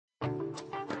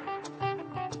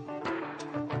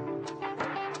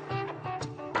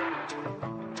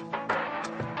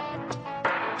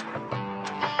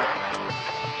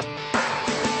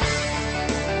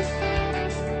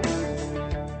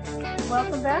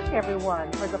welcome back, everyone,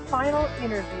 for the final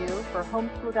interview for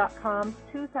Homeschool.com's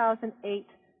 2008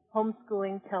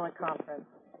 Homeschooling Teleconference.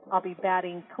 I'll be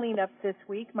batting cleanup this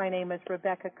week. My name is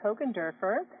Rebecca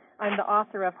Kogendorfer. I'm the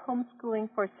author of Homeschooling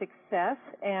for Success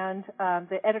and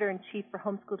the editor-in-chief for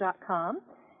Homeschool.com.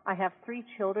 I have 3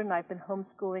 children. I've been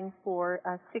homeschooling for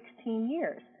 16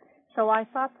 years. So I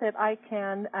thought that I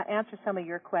can answer some of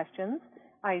your questions.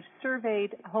 I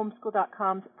surveyed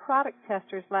Homeschool.com's product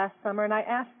testers last summer, and I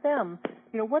asked them,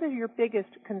 what are your biggest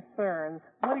concerns?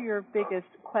 What are your biggest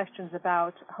questions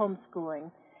about homeschooling?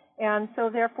 And so,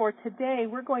 therefore, today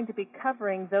we're going to be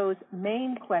covering those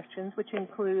main questions, which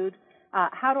include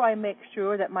how do I make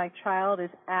sure that my child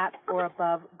is at or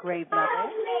above grade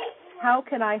level? How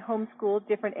can I homeschool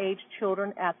different age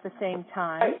children at the same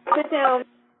time? Sit down.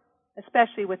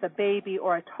 Especially with a baby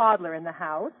or a toddler in the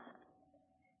house.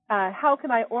 How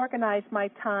can I organize my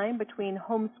time between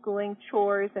homeschooling,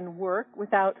 chores, and work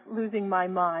without losing my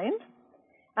mind?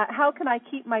 How can I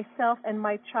keep myself and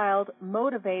my child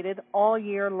motivated all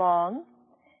year long?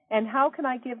 And how can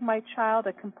I give my child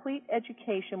a complete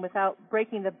education without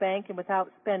breaking the bank and without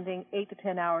spending 8 to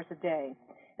 10 hours a day?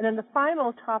 And then the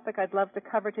final topic I'd love to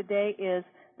cover today is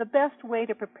the best way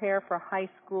to prepare for high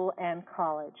school and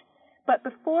college. But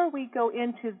before we go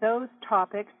into those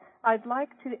topics, I'd like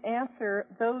to answer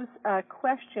those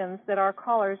questions that our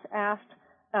callers asked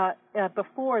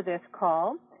before this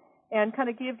call and kind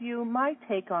of give you my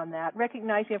take on that,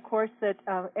 recognizing, of course, that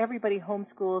everybody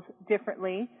homeschools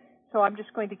differently. So I'm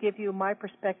just going to give you my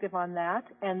perspective on that,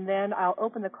 and then I'll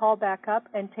open the call back up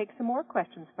and take some more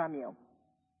questions from you.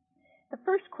 The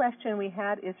first question we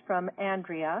had is from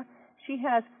Andrea. She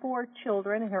has 4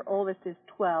 children, and her oldest is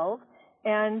 12.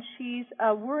 And she's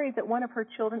worried that one of her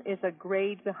children is a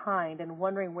grade behind and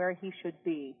wondering where he should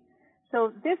be.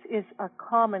 So this is a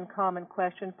common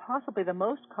question, possibly the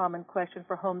most common question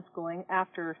for homeschooling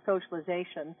after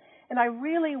socialization. And I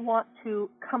really want to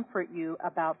comfort you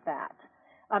about that.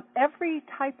 Every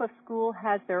type of school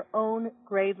has their own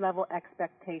grade level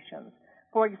expectations.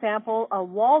 For example, a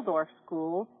Waldorf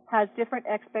school has different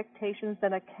expectations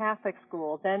than a Catholic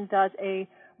school, then does a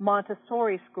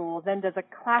Montessori school, then does a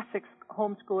classic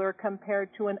homeschooler compared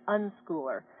to an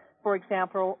unschooler. For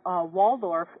example,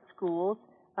 Waldorf schools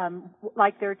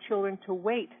like their children to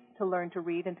wait to learn to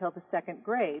read until the 2nd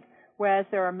grade, whereas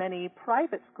there are many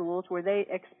private schools where they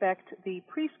expect the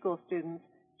preschool students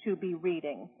to be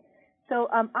reading. So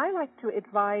I like to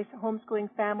advise homeschooling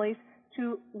families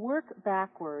to work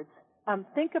backwards.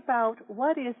 Think about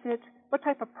what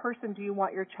type of person do you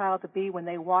want your child to be when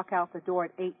they walk out the door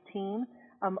at 18?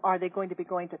 Are they going to be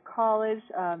going to college?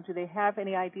 Do they have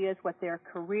any ideas what their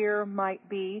career might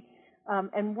be?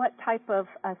 And what type of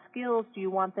skills do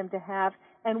you want them to have?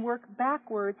 And work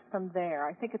backwards from there.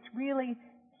 I think it's really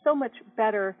so much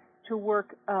better to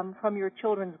work from your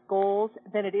children's goals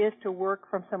than it is to work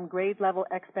from some grade level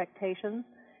expectations.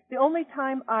 The only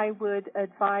time I would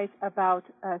advise about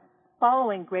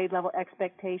following grade level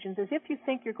expectations is if you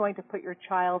think you're going to put your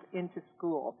child into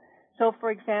school. So,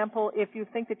 for example, if you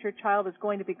think that your child is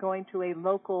going to be going to a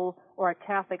local or a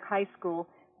Catholic high school,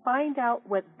 find out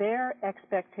what their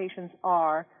expectations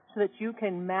are so that you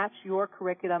can match your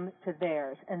curriculum to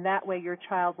theirs, and that way your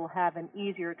child will have an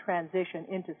easier transition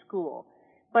into school.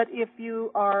 But if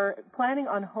you are planning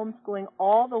on homeschooling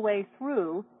all the way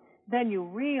through, then you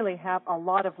really have a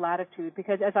lot of latitude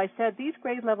because, as I said, these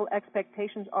grade level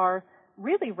expectations are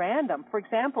really random. For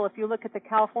example, if you look at the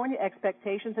California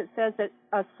expectations, it says that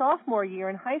a sophomore year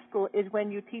in high school is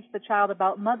when you teach the child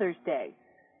about Mother's Day.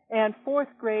 And 4th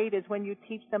grade is when you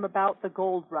teach them about the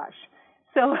gold rush.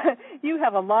 So you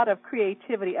have a lot of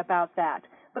creativity about that.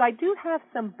 But I do have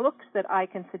some books that I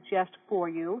can suggest for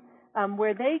you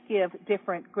where they give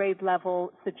different grade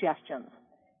level suggestions.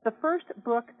 The first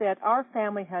book that our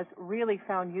family has really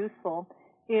found useful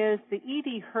is the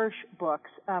E.D. Hirsch books,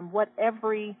 what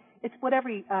every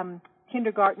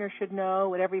kindergartner should know,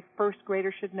 what every 1st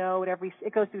grader should know,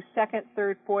 it goes through 2nd,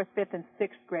 3rd, 4th, 5th, and 6th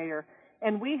grader.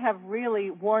 And we have really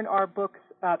worn our books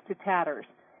to tatters.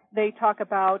 They talk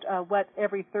about what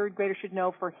every 3rd grader should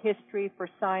know for history, for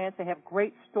science. They have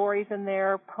great stories in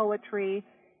there, poetry,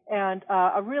 and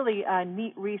a really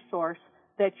neat resource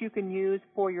that you can use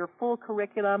for your full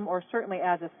curriculum or certainly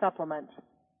as a supplement.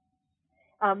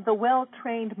 The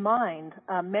Well-Trained Mind,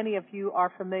 many of you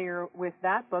are familiar with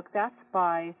that book. That's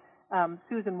by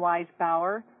Susan Wise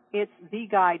Bauer. It's the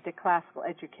guide to classical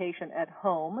education at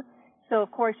home. So,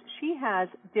 of course, she has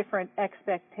different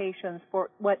expectations for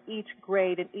what each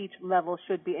grade and each level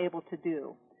should be able to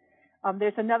do.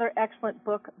 There's another excellent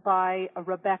book by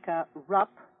Rebecca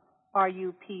Rupp,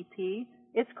 R-U-P-P,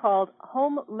 It's called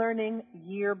Home Learning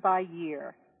Year by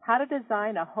Year, How to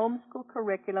Design a Homeschool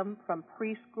Curriculum from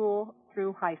Preschool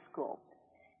through High School.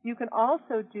 You can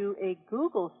also do a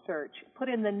Google search, put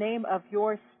in the name of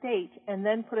your state, and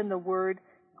then put in the word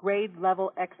grade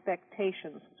level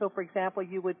expectations. So, for example,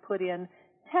 you would put in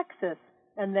Texas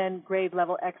and then grade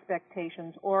level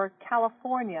expectations, or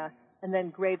California and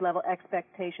then grade level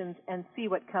expectations, and see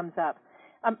what comes up.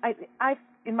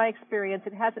 In my experience,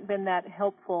 it hasn't been that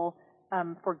helpful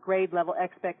for grade level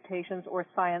expectations or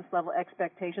science level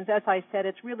expectations. As I said,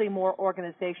 it's really more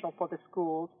organizational for the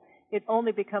schools. It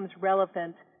only becomes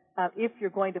relevant if you're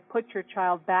going to put your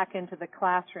child back into the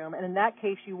classroom, and in that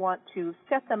case you want to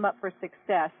set them up for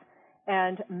success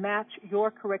and match your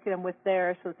curriculum with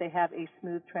theirs so that they have a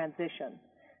smooth transition.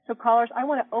 So callers, I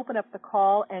want to open up the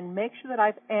call and make sure that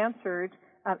I've answered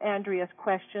Andrea's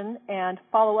question and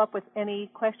follow up with any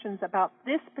questions about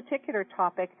this particular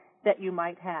topic that you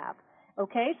might have.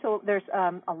 Okay, so there's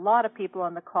a lot of people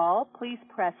on the call. Please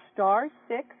press *6.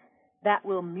 That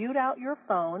will mute out your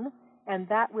phone, and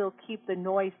that will keep the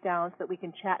noise down so that we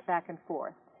can chat back and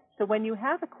forth. So when you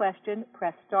have a question,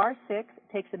 press *6. It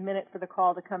takes a minute for the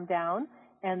call to come down,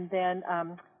 and then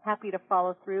happy to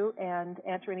follow through and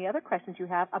answer any other questions you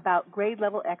have about grade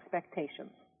level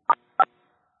expectations.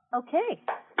 Okay.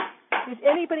 Does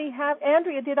anybody have,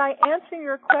 Andrea, did I answer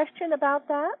your question about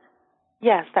that?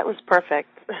 Yes, that was perfect.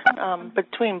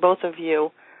 Between both of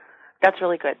you, that's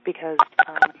really good because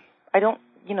I don't,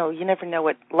 you never know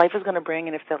what life is going to bring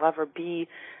and if they'll ever be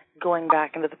going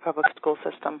back into the public school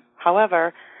system.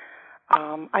 However,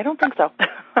 I don't think so.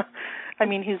 I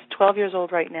mean, he's 12 years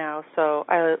old right now, so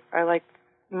I like,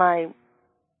 my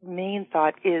main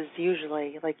thought is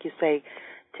usually, like you say,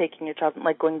 taking your child,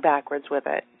 like going backwards with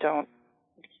it. Don't,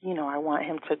 I want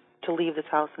him to leave this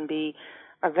house and be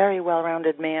a very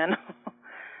well-rounded man.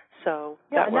 So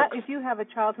yeah, that and works. if you have a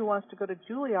child who wants to go to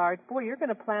Juilliard, boy, you're going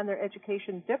to plan their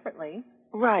education differently.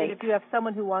 Right. And if you have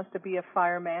someone who wants to be a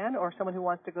fireman, or someone who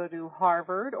wants to go to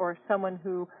Harvard, or someone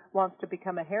who wants to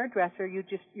become a hairdresser,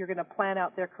 you're going to plan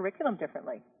out their curriculum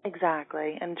differently.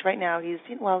 Exactly. And right now he's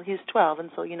 12,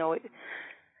 and so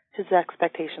his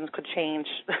expectations could change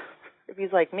if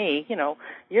he's like me,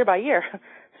 year by year.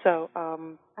 So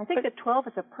I think that 12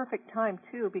 is a perfect time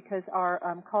too, because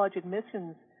our college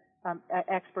admissions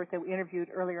expert that we interviewed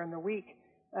earlier in the week,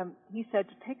 he said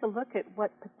to take a look at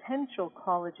what potential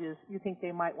colleges you think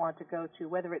they might want to go to,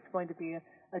 whether it's going to be a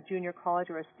junior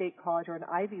college or a state college or an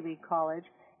Ivy League college,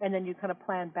 and then you kind of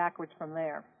plan backwards from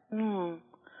there.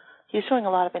 He's showing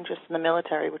a lot of interest in the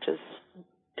military, which is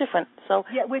different. So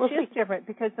yeah, which is different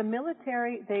because the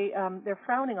military, they're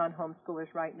frowning on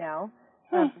homeschoolers right now.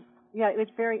 Yeah,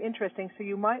 it's very interesting. So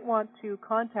you might want to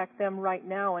contact them right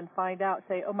now and find out,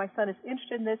 say, oh, my son is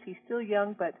interested in this. He's still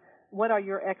young, but what are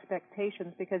your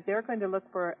expectations? Because they're going to look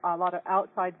for a lot of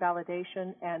outside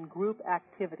validation and group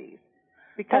activities.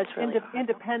 Because really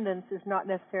independence is not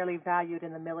necessarily valued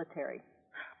in the military.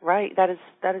 Right, that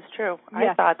is true.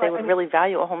 Yes, I thought they would really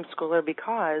value a homeschooler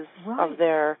because of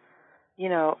their,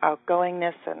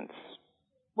 outgoingness and...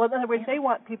 Well, in other words, they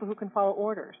want people who can follow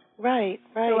orders. Right.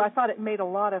 So I thought it made a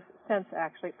lot of sense,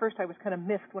 actually. At first I was kind of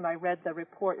miffed when I read the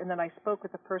report, and then I spoke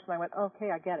with the person. I went,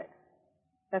 okay, I get it.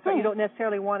 That's why you don't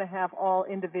necessarily want to have all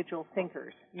individual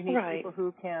thinkers. You need people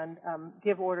who can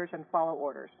give orders and follow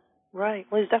orders. Right.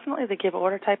 Well, he's definitely the give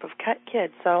order type of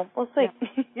kid, so we'll see.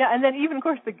 Yeah, and then even, of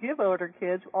course, the give order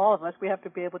kids, all of us, we have to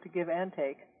be able to give and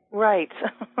take. Right.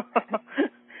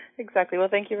 Exactly. Well,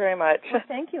 thank you very much. Well,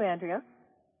 thank you, Andrea.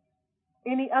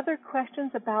 Any other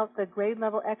questions about the grade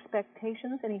level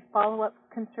expectations? Any follow-up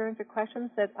concerns or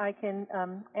questions that I can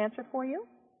answer for you?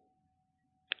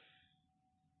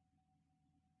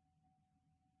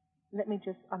 I'm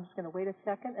just going to wait a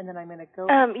second, and then I'm going to go.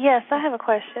 Yes, I have a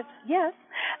question. Yes.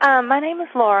 My name is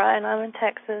Laura, and I'm in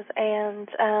Texas. And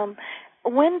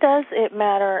when does it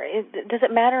matter? Does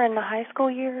it matter in the high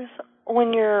school years?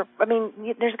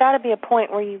 There's got to be a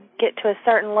point where you get to a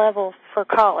certain level for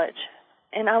college.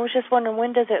 And I was just wondering,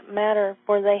 when does it matter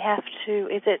where they have to,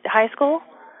 is it high school?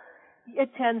 It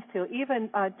tends to. Even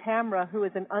Tamra, who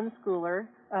is an unschooler,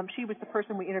 she was the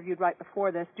person we interviewed right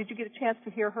before this. Did you get a chance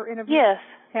to hear her interview? Yes.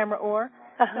 Tamra Orr?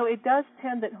 So it does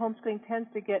tend that homeschooling tends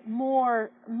to get more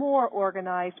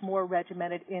organized, more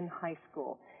regimented in high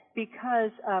school.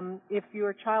 Because if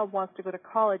your child wants to go to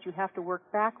college, you have to work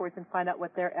backwards and find out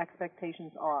what their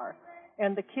expectations are.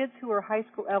 And the kids who are high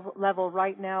school level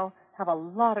right now have a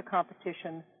lot of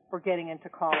competition for getting into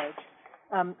college.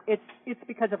 It's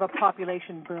because of a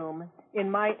population boom.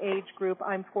 In my age group,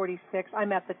 I'm 46.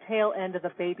 I'm at the tail end of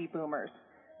the baby boomers.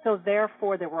 So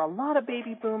therefore, there were a lot of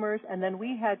baby boomers, and then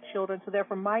we had children. So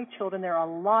therefore, my children, there are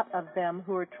a lot of them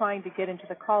who are trying to get into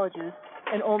the colleges,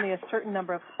 and only a certain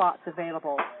number of spots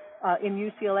available. In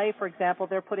UCLA, for example,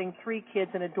 they're putting 3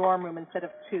 kids in a dorm room instead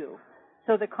of 2.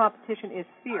 So the competition is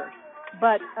fierce.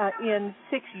 But in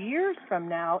 6 years from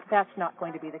now, that's not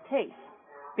going to be the case,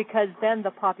 because then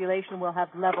the population will have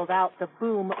leveled out. The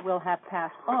boom will have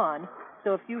passed on.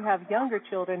 So if you have younger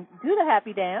children, do the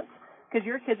happy dance, because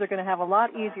your kids are going to have a lot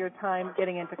easier time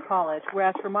getting into college.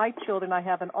 Whereas for my children, I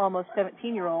have an almost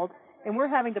 17-year-old, and we're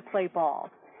having to play ball.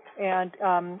 And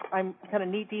I'm kind of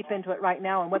knee-deep into it right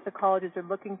now, and what the colleges are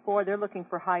looking for, they're looking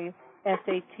for high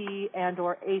SAT and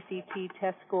or ACT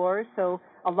test scores. So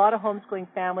a lot of homeschooling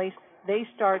families, they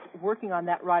start working on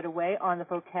that right away, on the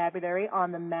vocabulary,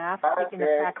 on the math, taking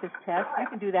the practice test. You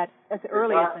can do that as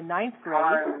early as the 9th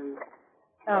grade.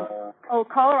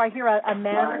 Caller, I hear a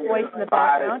man's voice in the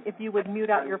background. If you would mute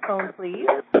out your phone, please.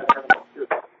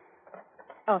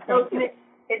 Oh, thank you.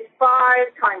 It's 5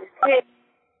 times 10.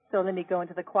 So let me go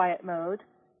into the quiet mode.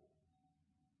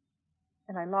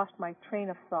 And I lost my train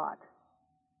of thought.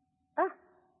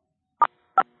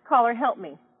 Caller, help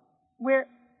me. Where?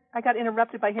 I got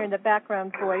interrupted by hearing the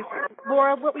background voice.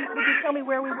 Laura, would you tell me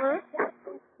where we were?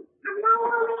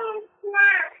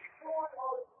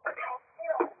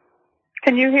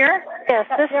 Can you hear? Yes,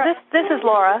 this is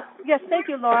Laura. Yes, thank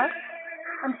you, Laura.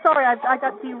 I'm sorry, I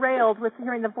got derailed with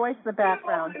hearing the voice in the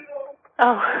background.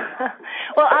 Oh,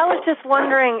 well, I was just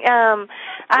wondering. I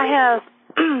have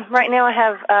right now. I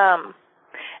have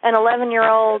an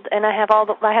 11-year-old, and I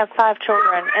have 5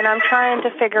 children, and I'm trying to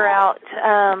figure out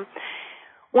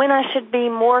when I should be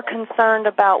more concerned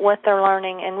about what they're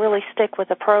learning and really stick with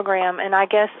the program. And I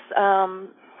guess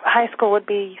high school would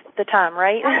be the time,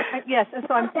 right? Yes, and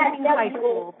so I'm thinking high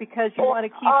school, because you want to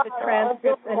keep the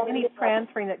transcripts, and any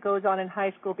transferring that goes on in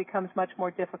high school becomes much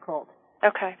more difficult.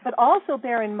 Okay. But also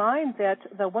bear in mind that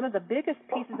one of the biggest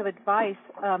pieces of advice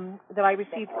that I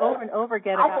received over and over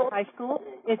again about high school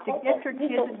is to get your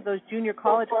kids into those junior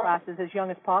college classes as young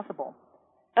as possible.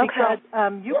 Okay. Because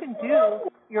you can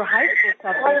do your high school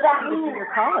subjects in junior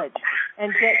college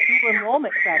and get dual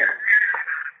enrollment credit.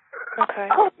 Okay.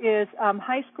 Is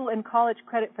high school and college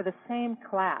credit for the same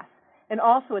class. And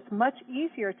also, it's much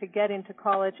easier to get into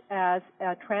college as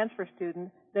a transfer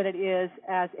student than it is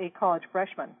as a college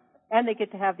freshman. And they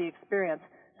get to have the experience.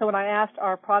 So when I asked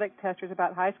our product testers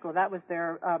about high school, that was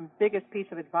their biggest piece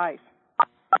of advice,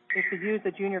 is to use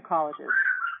the junior colleges.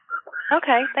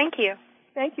 Okay, thank you.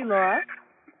 Thank you, Laura.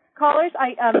 Callers,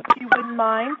 if you wouldn't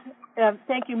mind,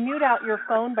 thank you. Mute out your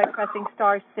phone by pressing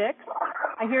 *6.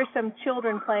 I hear some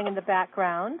children playing in the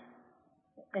background,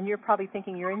 and you're probably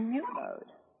thinking you're in mute mode.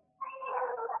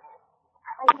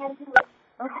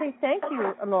 Okay, thank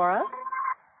you, Laura.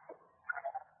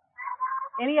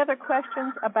 Any other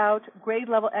questions about grade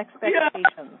level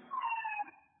expectations?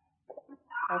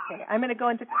 Okay, I'm going to go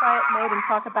into quiet mode and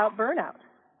talk about burnout.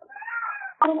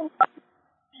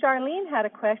 Charlene had a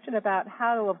question about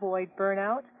how to avoid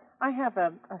burnout. I have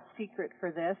a secret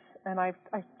for this, and I'm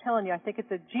telling you, I think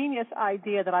it's a genius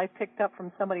idea that I picked up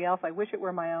from somebody else. I wish it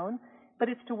were my own, but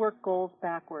it's to work goals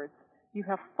backwards. You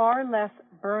have far less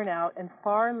burnout and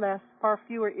far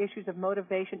fewer issues of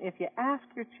motivation if you ask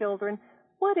your children,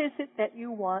 what is it that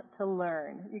you want to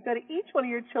learn? You go to each one of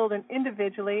your children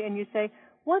individually and you say,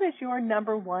 what is your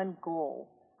number one goal?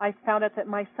 I found out that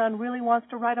my son really wants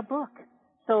to write a book.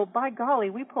 So by golly,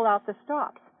 we pull out the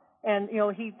stops. And,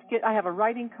 I have a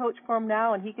writing coach for him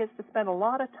now, and he gets to spend a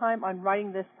lot of time on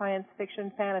writing this science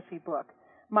fiction fantasy book.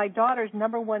 My daughter's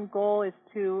number one goal was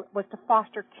to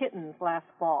foster kittens last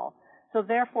fall. So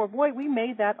therefore, we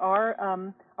made that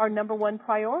our number one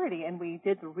priority, and we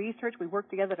did the research. We worked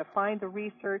together to find the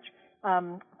research,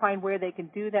 find where they can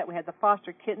do that. We had the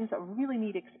foster kittens, a really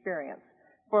neat experience.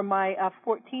 For my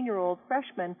 14-year-old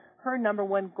freshman, her number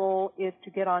one goal is to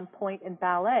get on point in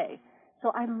ballet.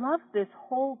 So I love this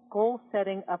whole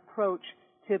goal-setting approach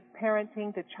to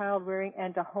parenting, to child rearing,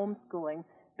 and to homeschooling,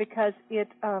 because you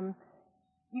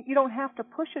don't have to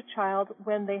push a child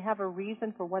when they have a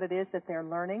reason for what it is that they're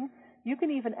learning. You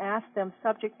can even ask them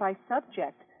subject by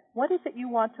subject. What is it you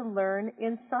want to learn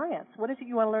in science? What is it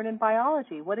you want to learn in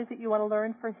biology? What is it you want to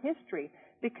learn for history?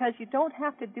 Because you don't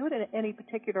have to do it in any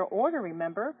particular order,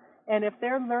 remember? And if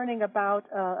they're learning about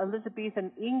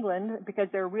Elizabethan England because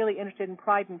they're really interested in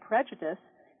Pride and Prejudice,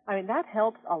 that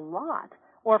helps a lot.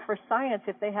 Or for science,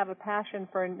 if they have a passion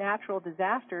for natural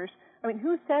disasters,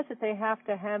 who says that they have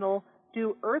to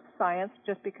do earth science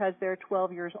just because they're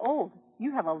 12 years old?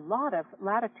 You have a lot of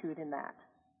latitude in that.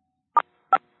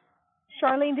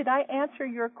 Charlene, did I answer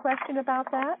your question about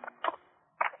that?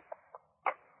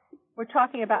 We're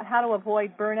talking about how to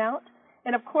avoid burnout.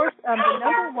 And, of course, the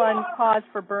number one cause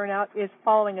for burnout is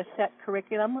following a set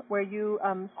curriculum where you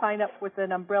sign up with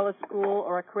an umbrella school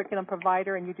or a curriculum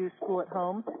provider and you do school at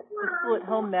home. The school at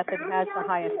home method has the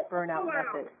highest burnout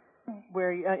method,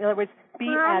 where, in other words, be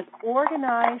as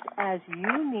organized as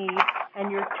you need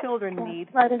and your children need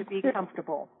to be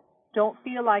comfortable. Don't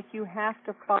feel like you have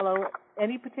to follow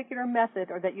any particular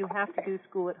method or that you have to do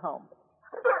school at home.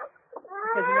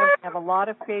 Because you have a lot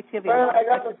of creativity and a lot of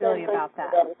flexibility about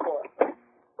that.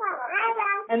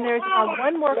 And there's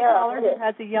one more caller who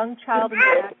has a young child in the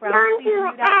background. Please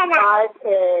mute out.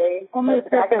 Okay,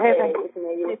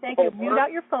 thank you. Mute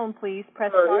out your phone, please.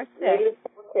 Press star 6.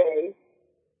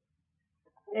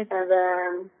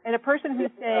 And a person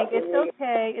who's saying, it's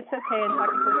okay, and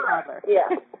talking to a toddler. Yeah.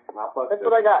 That's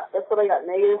what I got. -6. That's what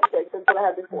I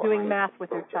had before. Doing math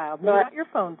with your child. Mute out your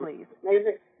phone, please.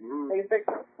 -6.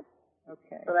 Okay.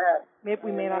 That's what I had. Maybe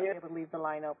we may not be able to leave the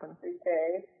line open.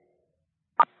 Okay.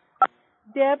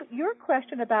 Deb, your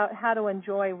question about how to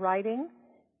enjoy writing,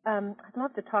 I'd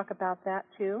love to talk about that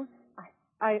too.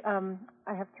 I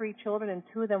have 3 children and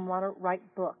 2 of them want to write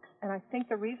books. And I think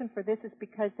the reason for this is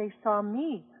because they saw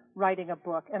me writing a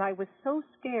book. And I was so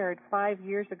scared 5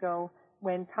 years ago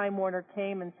when Time Warner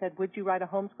came and said, would you write a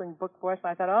homeschooling book for us?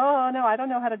 And I thought, oh, no, I don't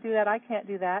know how to do that. I can't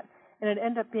do that. And it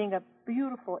ended up being a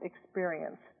beautiful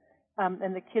experience.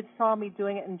 And the kids saw me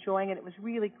doing it, enjoying it. It was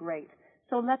really great.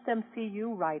 So let them see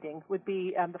you writing would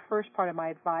be the first part of my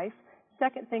advice.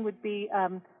 Second thing would be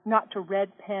not to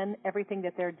red pen everything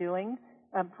that they're doing.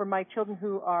 For my children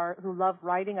who love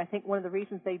writing, I think one of the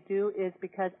reasons they do is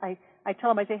because I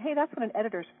tell them, I say, hey, that's what an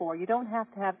editor's for. You don't have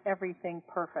to have everything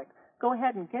perfect. Go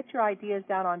ahead and get your ideas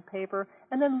down on paper,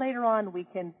 and then later on we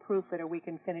can proof it or we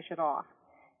can finish it off.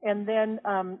 And then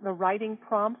the writing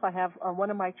prompts, I have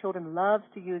one of my children loves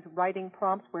to use writing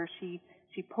prompts where she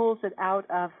pulls it out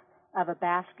of a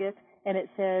basket and it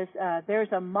says,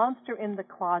 there's a monster in the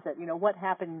closet, what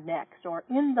happened next, or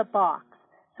in the box,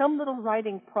 some little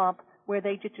writing prompt where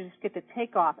they just get to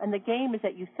take off. And the game is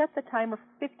that you set the timer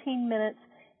for 15 minutes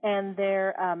and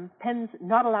their pen's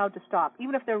not allowed to stop.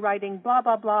 Even if they're writing blah,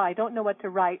 blah, blah, I don't know what to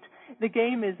write, the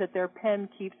game is that their pen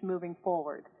keeps moving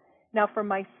forward. Now, for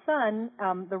my son,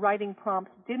 the writing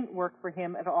prompts didn't work for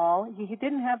him at all. He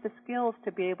didn't have the skills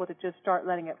to be able to just start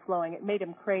letting it flowing. It made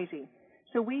him crazy.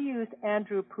 So we used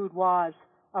Andrew Pudewa's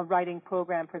writing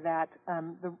program for that,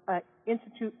 the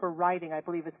Institute for Writing, I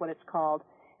believe is what it's called.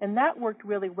 And that worked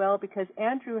really well because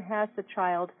Andrew has the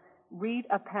child read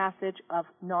a passage of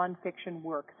nonfiction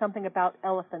work, something about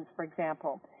elephants, for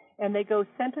example. And they go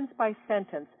sentence by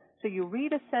sentence. So you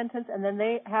read a sentence and then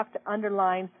they have to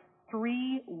underline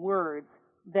 3 words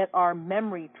that are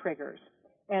memory triggers.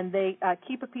 And they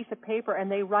keep a piece of paper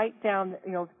and they write down,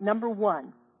 number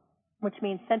 1, which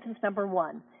means sentence number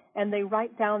 1. And they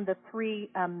write down the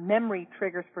 3 memory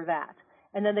triggers for that.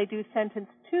 And then they do sentence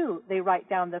 2. They write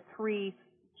down the 3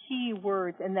 key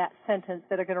words in that sentence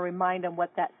that are going to remind them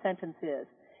what that sentence is.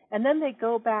 And then they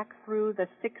go back through the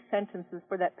 6 sentences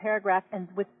for that paragraph,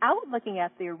 and without looking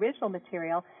at the original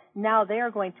material, now they are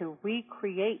going to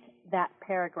recreate that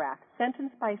paragraph,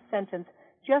 sentence by sentence,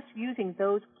 just using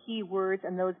those key words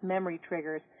and those memory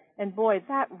triggers. And boy,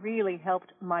 that really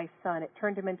helped my son. It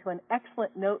turned him into an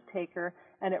excellent note taker,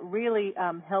 and it really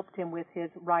helped him with his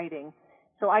writing.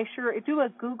 So I sure do a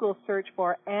Google search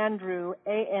for Andrew,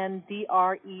 Andrew.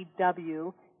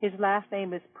 His last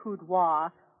name is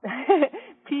Pudewa,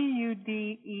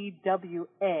 Pudewa,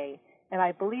 and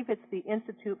I believe it's the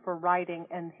Institute for Writing,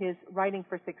 and his Writing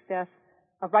for Success,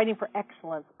 Writing for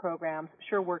Excellence programs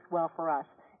sure worked well for us.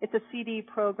 It's a CD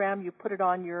program. You put it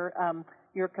on your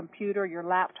computer, your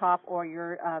laptop, or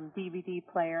your DVD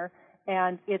player,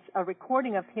 and it's a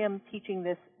recording of him teaching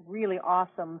this really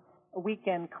awesome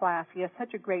weekend class. He has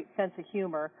such a great sense of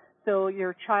humor. So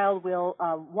your child will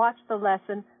watch the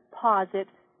lesson, pause it,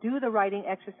 do the writing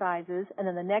exercises, and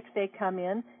then the next day come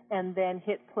in and then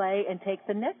hit play and take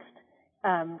the next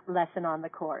lesson on the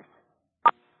course.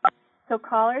 So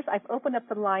callers, I've opened up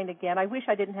the line again. I wish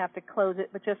I didn't have to close it,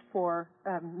 but just for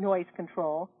noise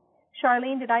control.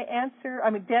 Charlene, Deb, did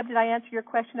I answer your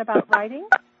question about writing?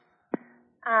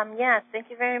 Yes, thank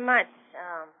you very much.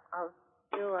 I'll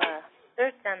do a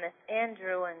search on this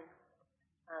Andrew and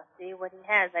see what he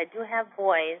has. I do have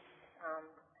boys,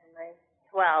 and my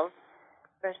 12,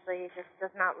 especially, he just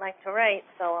does not like to write,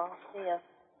 so I'll see if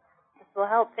this will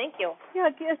help. Thank you. Yeah,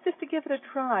 just to give it a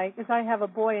try, because I have a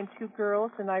boy and 2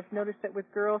 girls, and I've noticed that with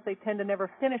girls, they tend to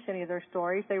never finish any of their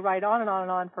stories. They write on and on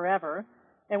and on forever,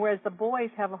 and whereas the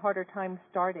boys have a harder time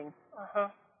starting.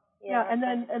 Yeah, and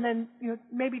then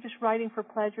maybe just writing for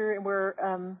pleasure, and where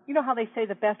you know how they say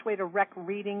the best way to wreck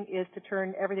reading is to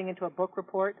turn everything into a book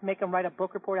report, make them write a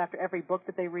book report after every book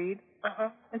that they read.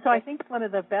 And so I think one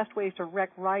of the best ways to wreck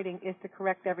writing is to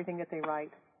correct everything that they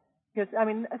write. Because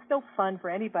it's still fun for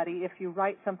anybody if you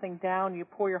write something down, you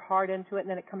pour your heart into it, and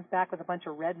then it comes back with a bunch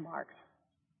of red marks.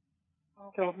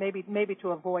 So maybe to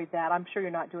avoid that. I'm sure you're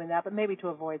not doing that, but maybe to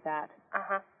avoid that.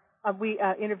 We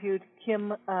interviewed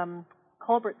Kim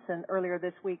Culbertson earlier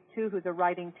this week, too, who's a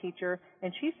writing teacher,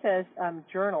 and she says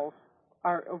journals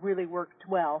are really worked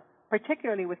well,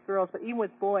 particularly with girls, but even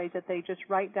with boys, that they just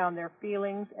write down their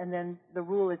feelings, and then the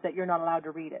rule is that you're not allowed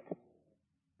to read it.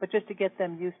 But just to get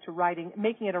them used to writing,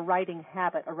 making it a writing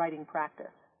habit, a writing practice.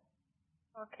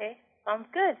 Okay, sounds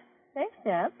good. Thanks,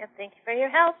 Deb. Yeah, thank you for your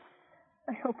help.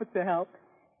 I hope it's a help.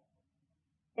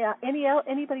 Yeah.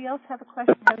 Anybody else have a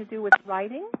question having to do with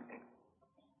writing?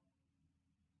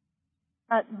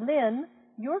 Lynn,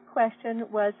 your question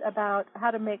was about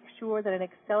how to make sure that an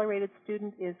accelerated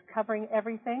student is covering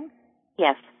everything.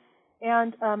 Yes.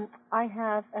 And I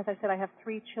have, as I said, I have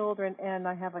 3 children, and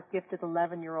I have a gifted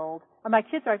 11-year-old. My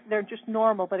kids they're just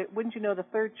normal, but wouldn't you know, the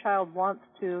third child wants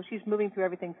to. She's moving through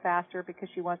everything faster because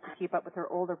she wants to keep up with her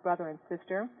older brother and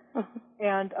sister.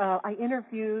 And I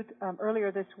interviewed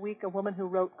earlier this week a woman who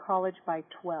wrote College by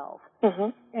 12.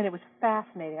 And it was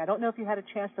fascinating. I don't know if you had a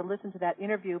chance to listen to that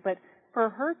interview, but for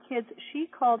her kids, she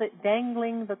called it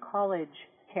dangling the college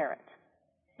carrot.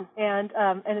 And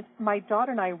my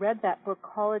daughter and I read that book,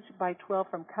 College by 12,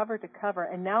 from cover to cover,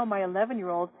 and now my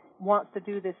 11-year-old wants to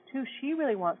do this too. She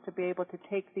really wants to be able to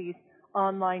take these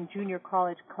online junior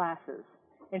college classes,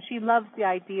 and she loves the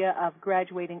idea of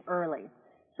graduating early.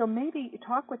 So maybe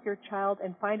talk with your child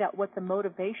and find out what the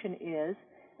motivation is,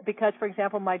 because, for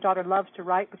example, my daughter loves to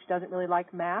write, but she doesn't really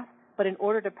like math, but in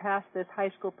order to pass this high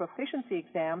school proficiency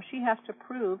exam, she has to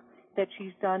prove that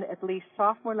she's done at least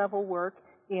sophomore level work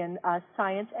in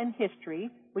science and history,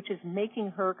 which is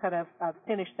making her kind of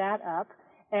finish that up,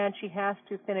 and she has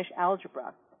to finish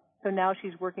algebra. So now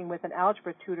she's working with an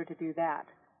algebra tutor to do that.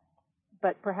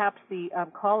 But perhaps the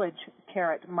college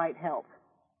carrot might help.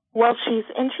 Well, she's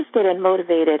interested and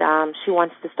motivated. She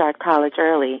wants to start college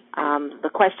early. The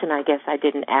question, I guess I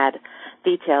didn't add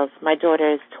details. My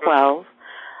daughter is 12.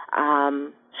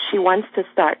 She wants to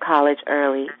start college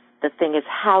early. The thing is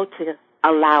how to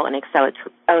allow an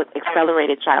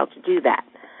accelerated child to do that.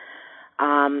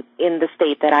 In the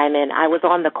state that I'm in, I was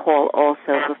on the call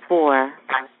also before,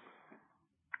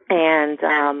 and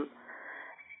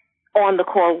on the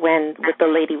call with the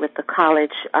lady with the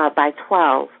College by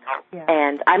 12. Yeah.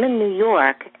 And I'm in New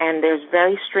York, and there's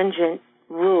very stringent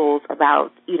rules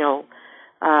about,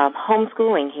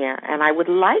 homeschooling here. And I would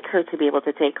like her to be able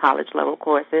to take college-level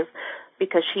courses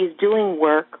because she's doing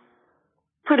work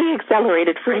pretty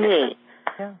accelerated for me.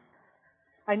 Yeah.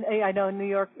 I know New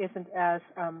York isn't as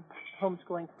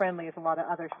homeschooling friendly as a lot of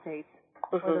other states.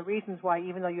 One of the reasons why,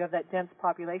 even though you have that dense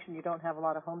population, you don't have a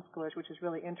lot of homeschoolers, which is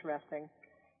really interesting.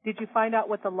 Did you find out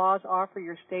what the laws are for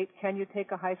your state? Can you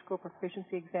take a high school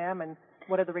proficiency exam, and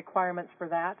what are the requirements for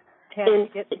that? Can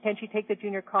she take the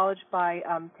junior college by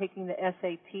taking the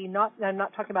SAT? I'm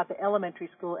not talking about the elementary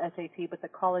school SAT, but the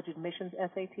college admissions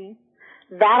SAT?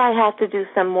 That I have to do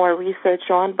some more research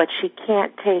on, but she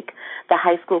can't take the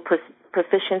high school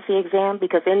proficiency exam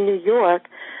because in New York,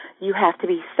 you have to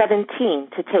be 17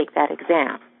 to take that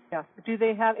exam. Yeah. Do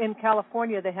they have, in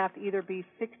California, they have to either be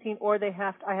 16 or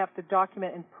I have to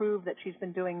document and prove that she's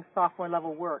been doing sophomore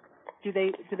level work. Do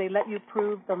they let you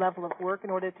prove the level of work in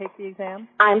order to take the exam?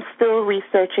 I'm still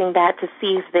researching that to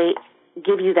see if they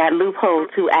give you that loophole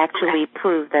to actually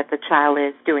prove that the child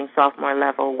is doing sophomore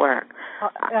level work.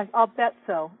 I'll bet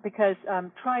so, because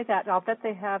try that. I'll bet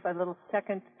they have a little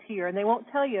second tier, and they won't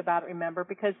tell you about it, remember,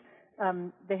 because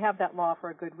they have that law for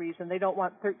a good reason. They don't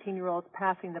want 13-year-olds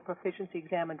passing the proficiency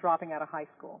exam and dropping out of high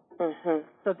school. Mm-hmm.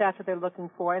 So that's what they're looking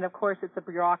for. And, of course, it's a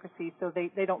bureaucracy, so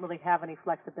they don't really have any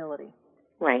flexibility.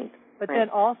 Right. But then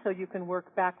also you can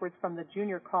work backwards from the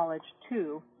junior college,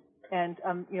 too, and,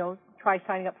 try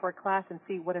signing up for a class and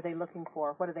see what are they looking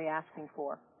for, what are they asking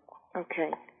for.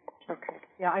 Okay.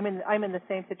 Yeah, I'm in the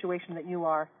same situation that you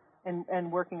are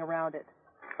and working around it.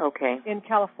 Okay. In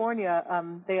California,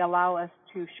 they allow us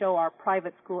to show our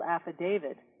private school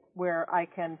affidavit where I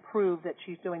can prove that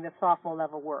she's doing the sophomore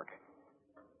level work.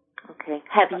 Okay.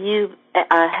 Have you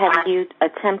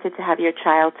attempted to have your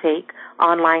child take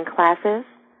online classes?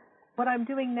 What I'm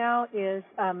doing now is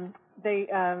they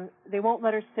won't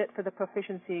let her sit for the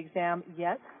proficiency exam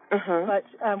yet. Mm-hmm.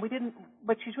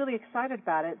 But she's really excited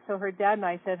about it. So her dad and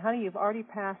I said, "Honey, you've already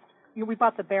passed." We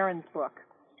bought the Barron's book.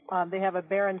 They have a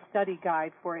Barron study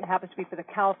guide for it. It happens to be for the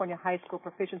California High School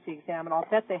Proficiency Exam, and I'll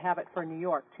bet they have it for New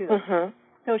York, too. Mhm.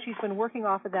 So she's been working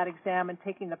off of that exam and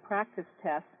taking the practice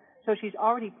test. So she's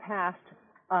already passed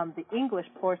the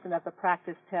English portion of the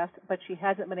practice test, but she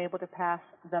hasn't been able to pass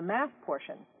the math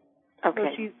portion.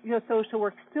 Okay. So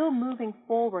we're still moving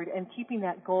forward and keeping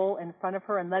that goal in front of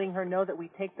her and letting her know that we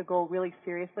take the goal really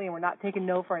seriously and we're not taking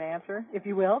no for an answer, if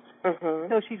you will. Mhm.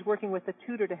 So she's working with the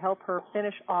tutor to help her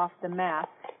finish off the math.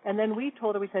 And then we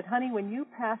told her, we said, honey, when you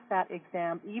pass that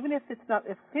exam, even if it's not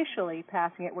officially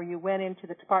passing it where you went into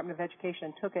the Department of Education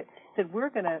and took it, said we're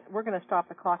gonna stop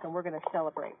the clock and we're gonna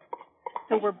celebrate.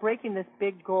 So we're breaking this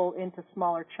big goal into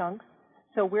smaller chunks.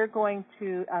 So we're going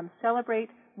to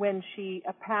celebrate when she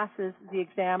passes the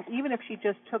exam, even if she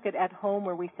just took it at home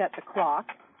where we set the clock.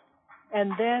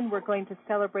 And then we're going to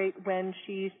celebrate when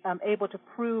she's able to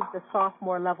prove the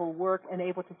sophomore level work and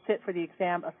able to sit for the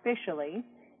exam officially.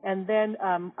 And then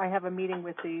I have a meeting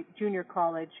with the junior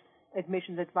college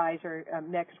admissions advisor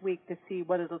next week to see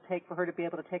what it'll take for her to be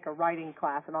able to take a writing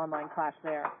class, an online class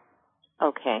there.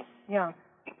 Okay. Yeah.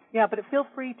 Yeah, but feel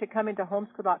free to come into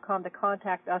homeschool.com. The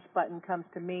contact us button comes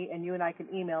to me, and you and I can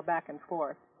email back and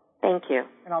forth. Thank you.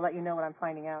 And I'll let you know what I'm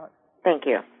finding out. Thank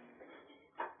you.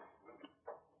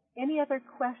 Any other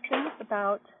questions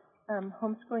about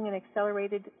homeschooling and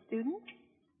accelerated students?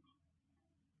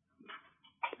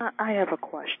 I have a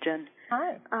question.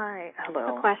 Hi.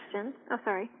 Hello. A question. Oh,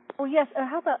 sorry. Oh, yes.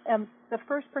 How about the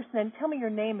first person, and tell me your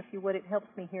name, if you would. It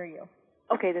helps me hear you.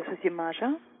 Okay, this is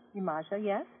Yamaja. Yamaja,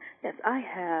 yes? Yes, I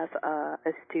have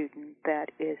a student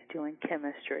that is doing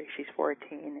chemistry. She's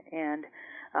 14, and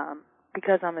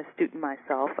because I'm a student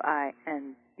myself,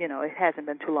 it hasn't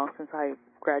been too long since I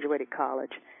graduated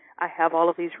college. I have all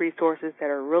of these resources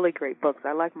that are really great books.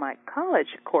 I like my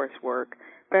college coursework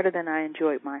better than I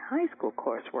enjoyed my high school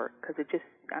coursework because it just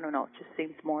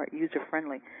seems more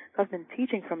user-friendly. So I've been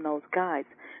teaching from those guides.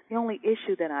 The only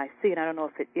issue that I see, and I don't know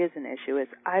if it is an issue, is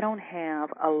I don't have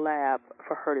a lab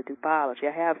for her to do biology.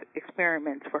 I have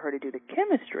experiments for her to do the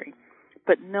chemistry,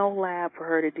 but no lab for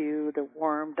her to do the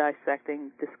worm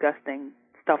dissecting, disgusting,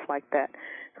 stuff like that.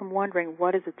 So I'm wondering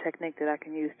what is a technique that I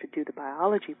can use to do the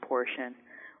biology portion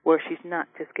where she's not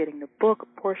just getting the book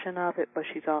portion of it, but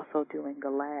she's also doing the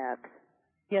labs.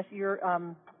 Yes, you're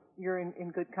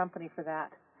in good company for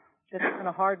that. It's kind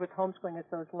of hard with homeschooling is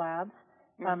those labs.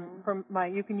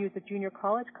 You can use the junior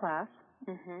college class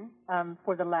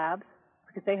for the labs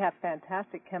because they have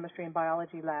fantastic chemistry and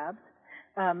biology labs.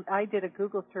 I did a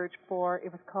Google search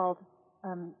it was called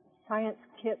Science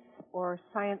Kits or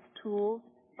Science Tools,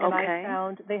 and I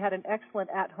found they had an excellent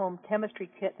at-home chemistry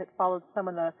kit that followed some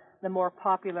of the more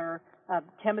popular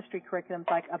chemistry curriculums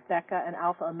like Abeka and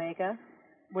Alpha Omega,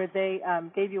 where they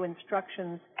gave you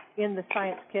instructions in the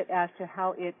science kit as to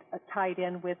how it tied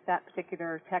in with that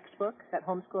particular textbook, that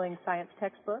homeschooling science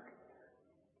textbook.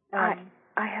 I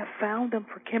have found them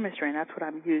for chemistry, and that's what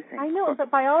I'm using. I know, but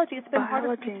biology, it's been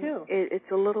harder for me, too.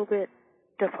 It's a little bit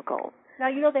difficult. Now,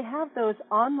 they have those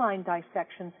online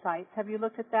dissection sites. Have you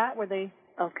looked at that where they...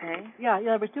 Okay.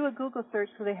 Yeah, but do a Google search.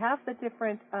 So they have the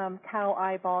different cow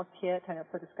eyeball kit. I know it's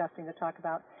so disgusting to talk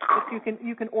about. But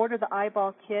you can order the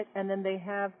eyeball kit, and then they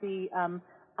have the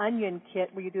onion kit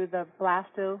where you do the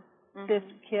blasto cyst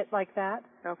kit like that.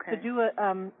 Okay.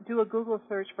 So do a Google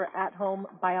search for at-home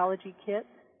biology kits.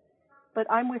 But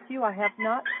I'm with you. I have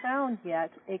not found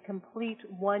yet a complete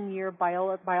one-year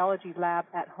biology lab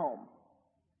at home.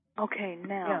 Okay.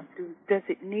 Now, does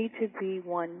it need to be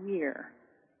 1 year?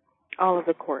 All of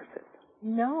the courses?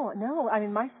 No. I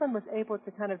mean, my son was able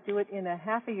to kind of do it in a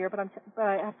half a year, but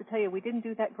I have to tell you, we didn't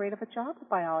do that great of a job with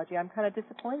biology. I'm kind of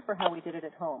disappointed for how we did it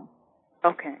at home.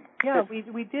 Okay. Yeah,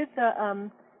 we did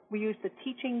we used the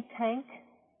teaching tank.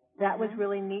 That was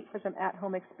really neat for some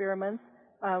at-home experiments.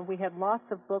 We had lots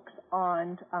of books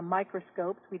on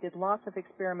microscopes. We did lots of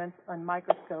experiments on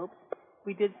microscopes.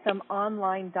 We did some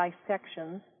online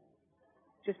dissections.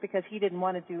 Just because he didn't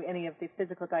want to do any of the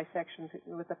physical dissections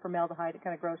with the formaldehyde, it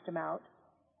kind of grossed him out.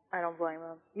 I don't blame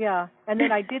him. Yeah, and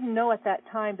then I didn't know at that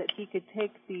time that he could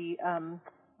take the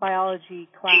biology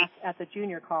class at the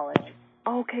junior college.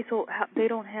 Okay, so they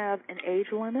don't have an age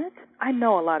limit? I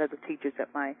know a lot of the teachers at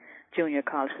my junior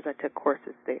college because I took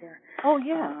courses there. Oh,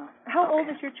 yeah. How old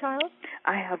is your child?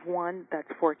 I have one that's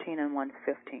 14 and one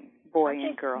 15, boy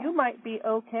and girl. You might be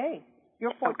okay.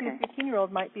 Your 14,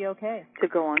 15-year-old might be okay. To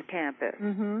go on campus.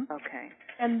 Okay.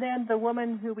 And then the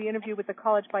woman who we interviewed with the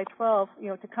College by 12,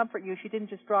 to comfort you, she didn't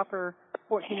just drop her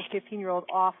 14 and 15-year-old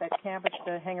off at campus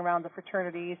to hang around the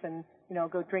fraternities and,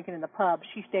 go drinking in the pub.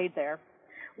 She stayed there.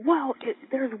 Well,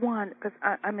 there's one, because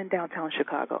I'm in downtown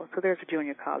Chicago, so there's a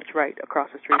junior college right across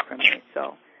the street from me.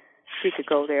 So she could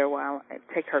go there while I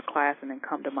take her class and then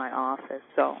come to my office.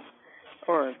 So,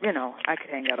 or, I could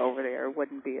hang out over there. It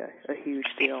wouldn't be a huge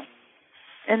deal.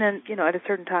 And then, at a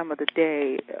certain time of the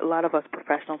day, a lot of us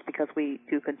professionals, because we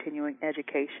do continuing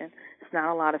education, it's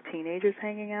not a lot of teenagers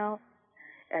hanging out.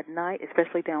 At night,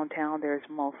 especially downtown, there's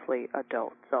mostly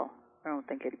adults. So I don't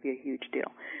think it'd be a huge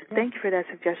deal. Yeah. Thank you for that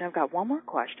suggestion. I've got one more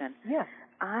question. Yes.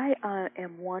 I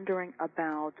am wondering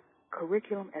about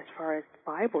curriculum as far as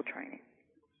Bible training.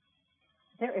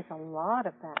 There is a lot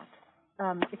of that.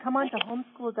 You come on to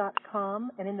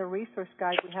homeschool.com, and in the resource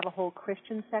guide, we have a whole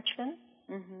Christian section.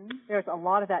 Mm-hmm. There's a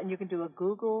lot of that, and you can do a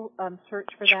Google search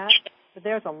for that. But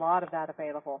there's a lot of that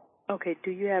available. Okay.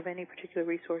 Do you have any particular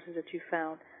resources that you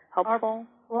found helpful?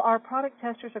 Our product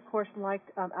testers, of course, liked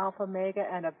Alpha Mega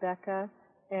and Abeka,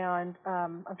 and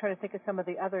I'm trying to think of some of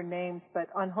the other names, but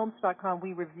on homes.com,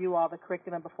 we review all the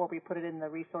curriculum before we put it in the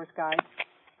resource guide.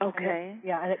 Okay.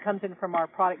 And it comes in from our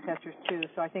product testers, too,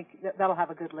 so I think that'll have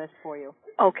a good list for you.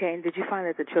 Okay, and did you find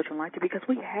that the children liked it? Because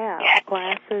we have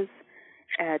classes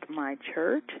at my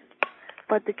church,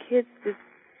 but the kids just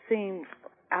seem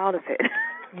out of it.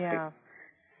 Yeah.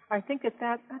 I think you're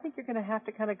going to have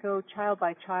to kind of go child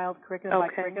by child, curriculum by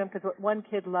curriculum, because what one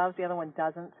kid loves, the other one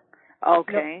doesn't.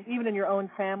 Okay. Even in your own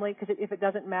family, because if it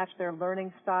doesn't match their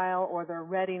learning style or their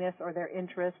readiness or their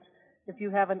interest, if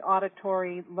you have an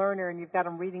auditory learner and you've got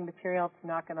them reading material, it's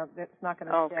not going to stick.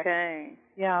 Okay.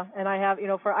 Yeah, and I have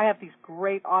these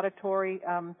great auditory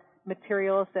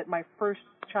materials that my first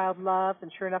child loves,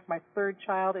 and sure enough, my third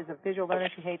child is a visual learner.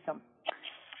 She hates them.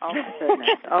 Oh, my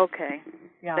goodness. Okay.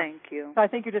 Yeah. Thank you. So I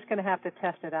think you're just going to have to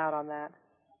test it out on that.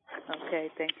 Okay.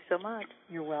 Thank you so much.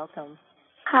 You're welcome.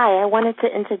 Hi, I wanted to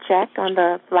interject on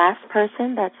the last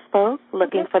person that spoke,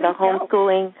 looking for the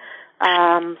homeschooling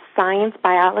science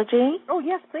biology. Oh,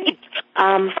 yes, please.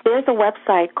 There's a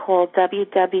website called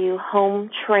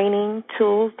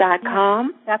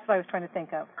www.hometrainingtools.com. That's what I was trying to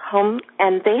think of.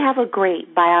 And they have a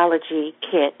great biology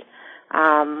kit.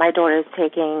 My daughter is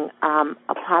taking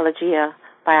Apologia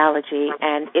biology,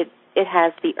 and it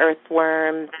has the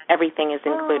earthworms. Everything is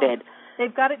included.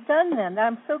 They've got it done then.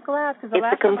 I'm so glad, because the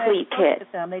last time I spoke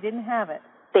with them, they didn't have it.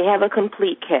 They have a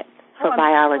complete kit for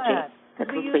biology. So glad.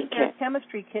 Because we used their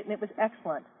chemistry kit, and it was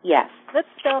excellent. Yes. Let's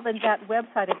spell that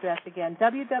website address again,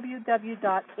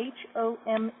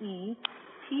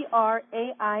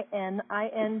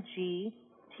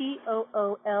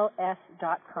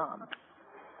 www.hometrainingtools.com.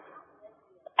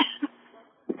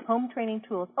 Home Training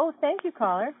Tools. Oh, thank you,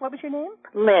 caller. What was your name?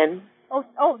 Lynn.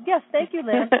 Oh, yes, thank you,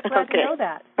 Lynn. Glad to know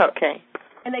that. Okay.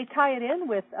 And they tie it in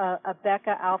with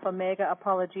Abeka, Alpha, Mega,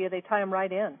 Apologia. They tie them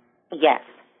right in. Yes.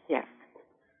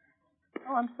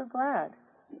 Oh, I'm so glad.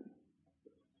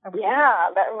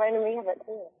 Yeah, that reminded me of it,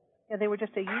 too. Yeah, they were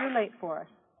just a year late for us.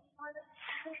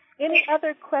 Any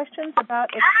other questions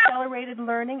about accelerated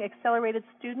learning, accelerated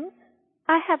students?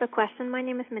 I have a question. My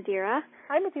name is Madeira.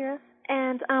 Hi, Madeira.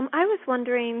 And I was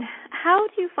wondering, how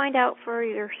do you find out for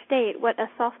your state what a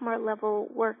sophomore level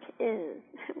work is?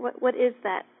 What is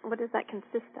that? What does that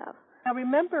consist of? Now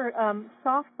remember,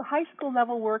 high school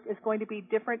level work is going to be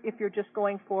different if you're just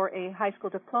going for a high school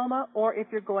diploma or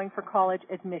if you're going for college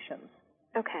admissions.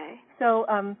 Okay. So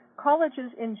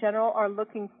colleges in general are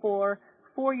looking for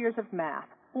 4 years of math,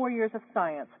 4 years of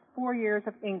science, 4 years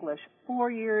of English,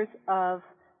 4 years of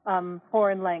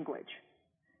foreign language.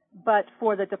 But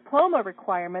for the diploma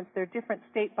requirements, they're different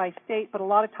state by state, but a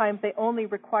lot of times they only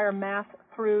require math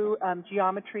through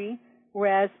geometry,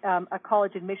 whereas a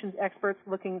college admissions expert's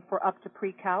looking for up to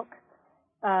pre-calc.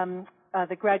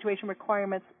 The graduation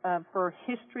requirements for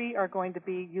history are going to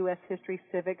be U.S. history,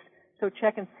 civics, so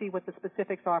check and see what the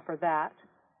specifics are for that.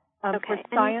 For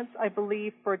science, I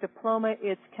believe for diploma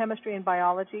it's chemistry and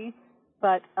biology,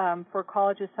 but for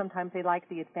colleges sometimes they like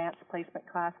the advanced placement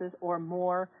classes or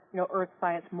more, earth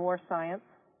science, more science.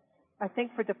 I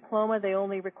think for diploma they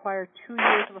only require 2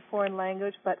 years of a foreign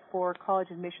language, but for college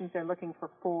admissions they're looking for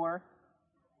 4.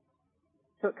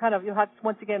 So you'll have to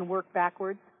once again work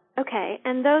backwards. Okay,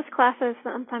 and those classes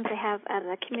sometimes they have at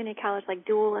a community college like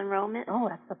dual enrollment. Oh,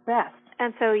 that's the best.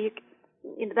 And so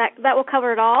that will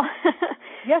cover it all.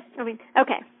 Yes.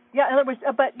 Okay. Yeah, in other words,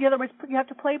 you have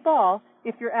to play ball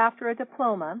if you're after a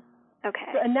diploma.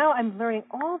 Okay. So, and now I'm learning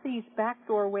all these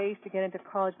backdoor ways to get into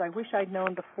college that I wish I'd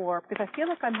known before, because I feel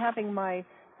like I'm having my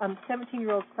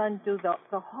 17-year-old son do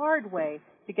the hard way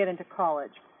to get into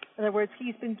college. In other words,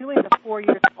 he's been doing the 4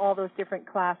 years of all those different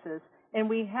classes, and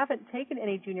we haven't taken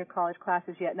any junior college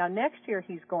classes yet. Now, next year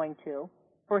he's going to.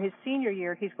 For his senior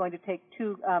year, he's going to take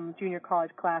 2 junior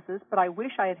college classes, but I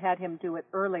wish I had had him do it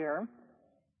earlier.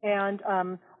 And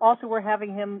also we're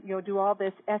having him, do all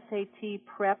this SAT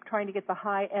prep, trying to get the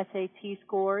high SAT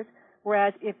scores.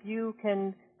 Whereas if you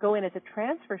can go in as a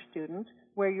transfer student,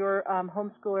 where your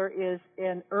homeschooler is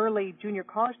an early junior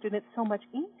college student, it's so much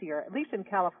easier. At least in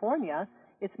California,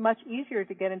 it's much easier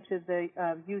to get into the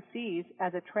UCs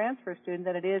as a transfer student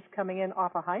than it is coming in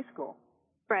off of high school.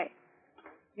 Right.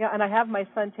 Yeah, and I have my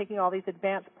son taking all these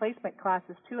advanced placement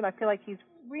classes too, and I feel like he's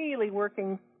really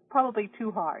working probably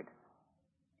too hard.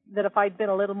 That if I'd been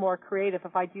a little more creative,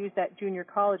 if I'd used that junior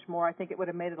college more, I think it would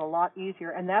have made it a lot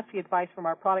easier. And that's the advice from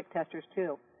our product testers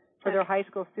too. For their high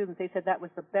school students, they said that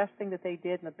was the best thing that they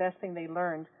did and the best thing they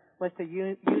learned was to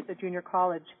use the junior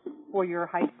college for your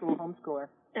high school homeschooler.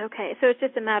 Okay, so it's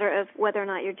just a matter of whether or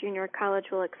not your junior college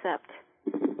will accept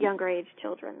younger age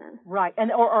children then. Right,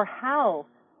 and or how,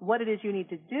 what it is you need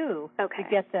to do to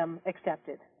get them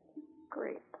accepted.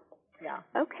 Great. Yeah.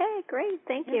 Okay, great.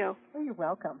 Thank you. Oh, you're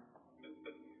welcome.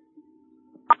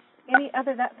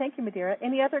 Thank you, Madeira.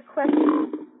 Any other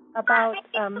questions about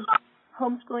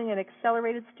homeschooling an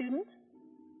accelerated student?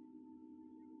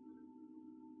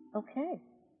 Okay.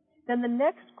 Then the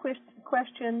next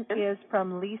question is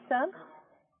from Lisa,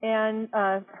 and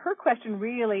her question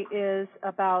really is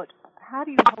about how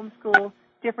do you homeschool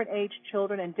different age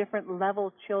children and different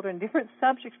level children, different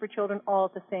subjects for children all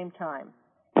at the same time.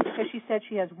 Because she said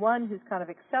she has one who's kind of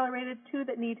accelerated, two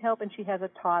that need help, and she has a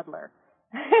toddler.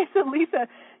 So, Lisa,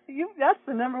 that's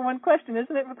the number one question,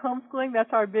 isn't it, with homeschooling?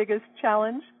 That's our biggest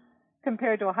challenge.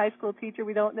 Compared to a high school teacher,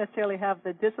 we don't necessarily have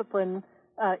the discipline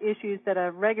issues that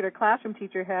a regular classroom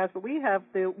teacher has, but we have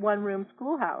the one-room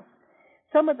schoolhouse.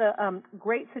 Some of the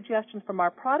great suggestions from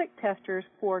our product testers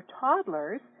for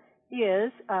toddlers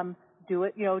is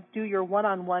do your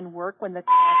one-on-one work when the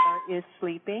toddler is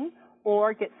sleeping,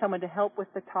 or get someone to help with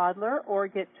the toddler, or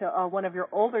get one of your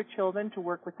older children to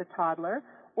work with the toddler,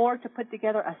 or to put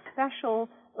together a special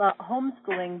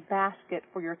homeschooling basket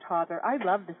for your toddler. I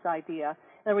love this idea.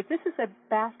 In other words, this is a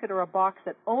basket or a box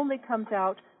that only comes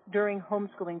out during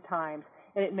homeschooling times.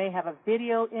 And it may have a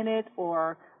video in it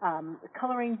or a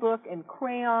coloring book and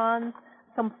crayons,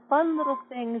 some fun little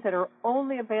things that are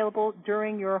only available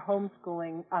during your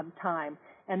homeschooling time.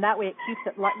 And that way it keeps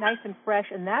it nice and fresh,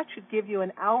 and that should give you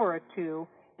an hour or two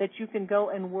that you can go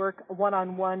and work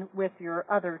one-on-one with your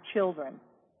other children.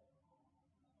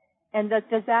 And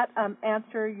does that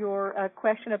answer your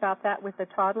question about that with the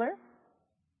toddler?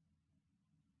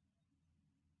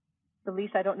 So,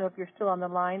 Lisa, I don't know if you're still on the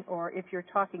line or if you're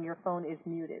talking, your phone is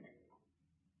muted.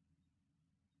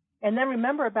 And then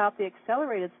remember about the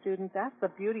accelerated student, that's the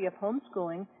beauty of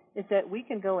homeschooling, is that we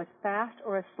can go as fast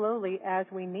or as slowly as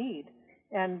we need.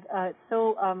 And it's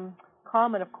so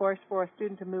common, of course, for a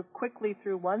student to move quickly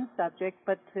through one subject,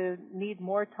 but to need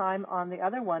more time on the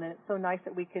other one. And it's so nice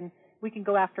that we can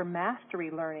go after mastery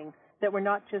learning, that we're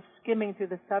not just skimming through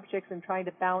the subjects and trying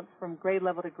to bounce from grade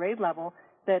level to grade level,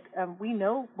 that we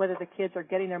know whether the kids are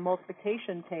getting their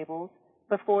multiplication tables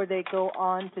before they go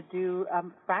on to do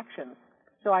fractions.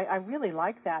 So I really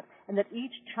like that, and that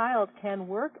each child can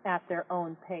work at their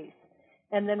own pace.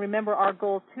 And then remember, our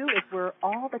goal, too, is we're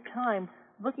all the time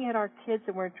looking at our kids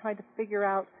and we're trying to figure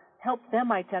out, help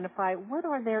them identify what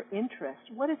are their interests,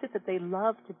 what is it that they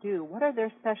love to do, what are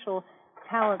their special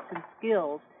talents and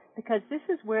skills, because this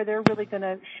is where they're really going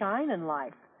to shine in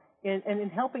life, and in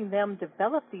helping them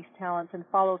develop these talents and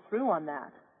follow through on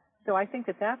that. So I think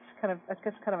that's kind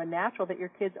of a natural that your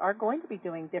kids are going to be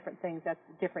doing different things at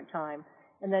a different time.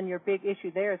 And then your big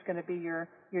issue there is going to be your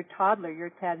toddler, your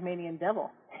Tasmanian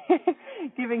devil,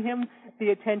 giving him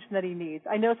the attention that he needs.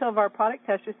 I know some of our product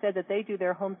testers said that they do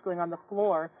their homeschooling on the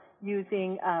floor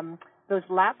using those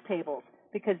lap tables,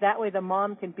 because that way the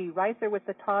mom can be right there with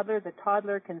the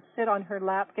toddler can sit on her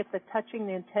lap, get the touching,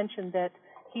 the attention that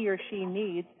he or she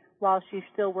needs while she's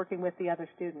still working with the other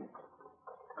students.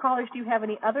 Callers, do you have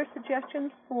any other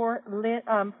suggestions for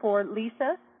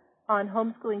Lisa on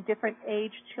homeschooling different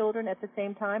age children at the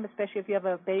same time, especially if you have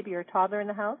a baby or a toddler in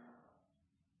the house?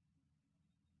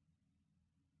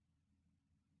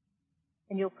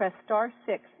 And you'll press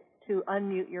 *6 to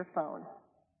unmute your phone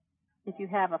if you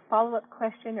have a follow-up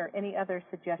question or any other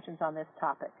suggestions on this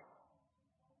topic.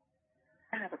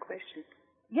 I have a question.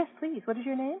 Yes, please. What is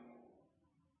your name?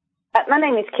 My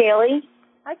name is Kelly.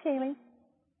 Hi, Kaylee.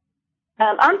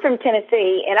 I'm from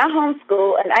Tennessee, and I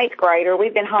homeschool an 8th grader.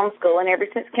 We've been homeschooling ever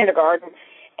since kindergarten.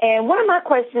 And one of my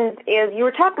questions is, you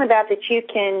were talking about that you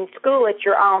can school at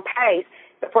your own pace.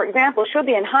 But, for example, she'll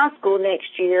be in high school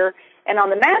next year, and on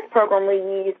the math program we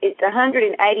use, it's a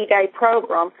 180-day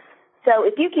program. So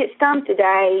if you get stumped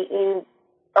today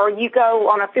or you go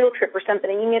on a field trip or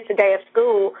something and you miss a day of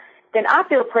school, then I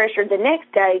feel pressured the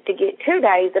next day to get 2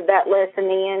 days of that lesson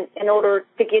in order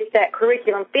to get that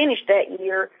curriculum finished that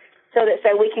year so that,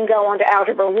 say, we can go on to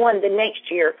Algebra 1 the next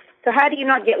year. So how do you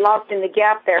not get lost in the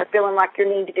gap there, feeling like you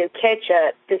need to do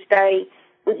catch-up to stay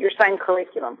with your same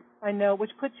curriculum? I know,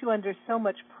 which puts you under so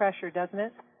much pressure, doesn't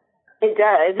it? It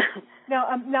does.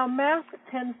 Now math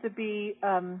tends to be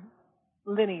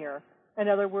linear. In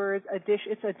other words,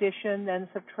 it's addition, then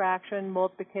subtraction,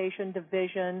 multiplication,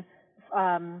 division,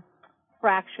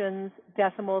 fractions,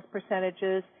 decimals,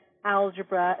 percentages,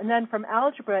 algebra. And then from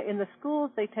algebra, in the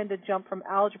schools, they tend to jump from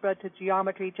algebra to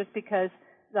geometry just because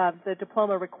the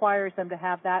diploma requires them to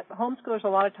have that. Homeschoolers a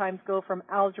lot of times go from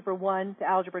Algebra 1 to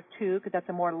Algebra 2 because that's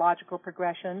a more logical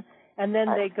progression, and then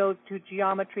they go to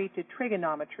geometry to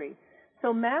trigonometry.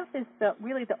 So math is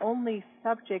really the only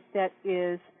subject that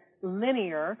is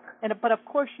linear, but of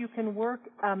course you can work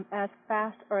as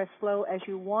fast or as slow as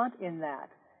you want in that.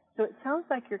 So it sounds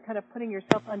like you're kind of putting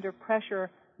yourself under pressure,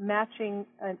 matching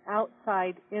an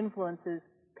outside influence's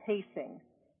pacing.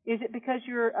 Is it because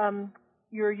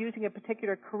you're using a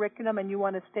particular curriculum and you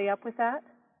want to stay up with that?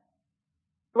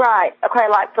 Right. Okay,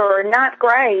 like for 9th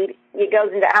grade, it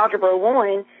goes into Algebra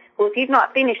 1. Well, if you've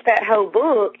not finished that whole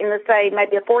book, and let's say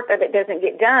maybe a fourth of it doesn't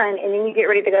get done, and then you get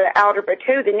ready to go to Algebra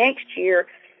 2 the next year,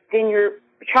 then your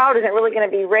child isn't really going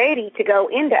to be ready to go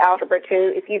into Algebra 2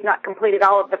 if you've not completed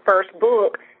all of the first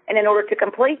book. And in order to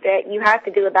complete that, you have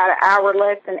to do about an hour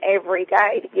lesson every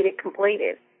day to get it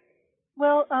completed.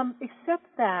 Well, except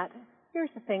that, here's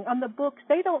the thing. On the books,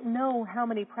 they don't know how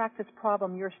many practice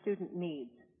problems your student needs.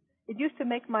 It used to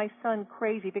make my son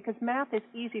crazy because math is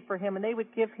easy for him, and they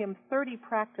would give him 30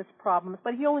 practice problems,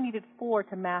 but he only needed 4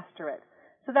 to master it.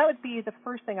 So that would be the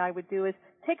first thing I would do is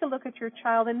take a look at your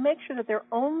child and make sure that they're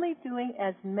only doing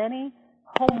as many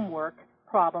homework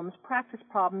problems, practice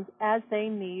problems, as they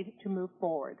need to move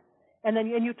forward. And then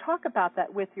you talk about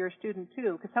that with your student,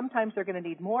 too, because sometimes they're going to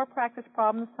need more practice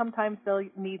problems, sometimes they'll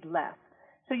need less.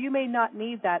 So you may not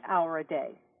need that hour a day.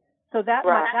 So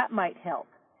that might help.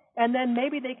 And then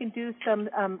maybe they can do some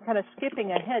kind of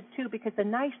skipping ahead, too, because the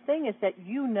nice thing is that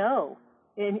you know,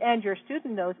 and your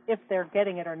student knows if they're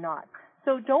getting it or not.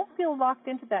 So don't feel locked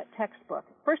into that textbook.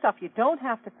 First off, you don't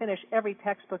have to finish every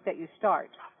textbook that you start,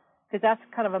 because that's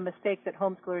kind of a mistake that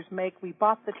homeschoolers make. We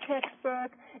bought the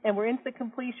textbook, and we're into the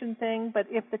completion thing, but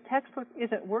if the textbook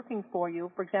isn't working for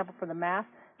you, for example, for the math,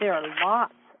 there are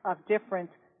lots of different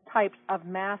types of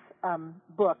math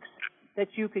books that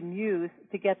you can use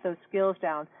to get those skills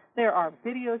down. There are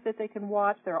videos that they can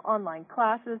watch. There are online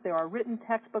classes. There are written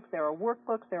textbooks. There are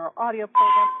workbooks. There are audio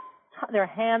programs. There are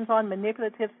hands-on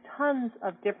manipulatives, tons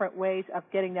of different ways of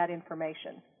getting that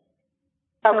information.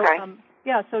 Okay.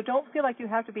 So, so don't feel like you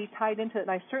have to be tied into it,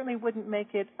 and I certainly wouldn't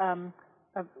make it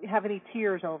have any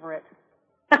tears over it.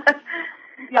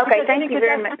 Okay, thank you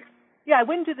very much. Yeah, I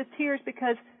wouldn't do the tears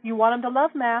because you want them to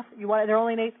love math. They're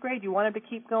only in 8th grade. You want them to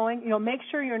keep going. Make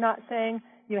sure you're not saying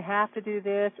you have to do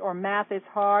this or math is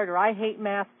hard or I hate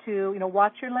math too.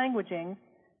 Watch your languaging.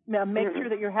 Make sure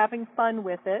that you're having fun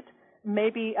with it.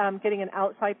 Maybe getting an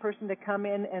outside person to come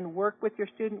in and work with your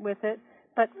student with it.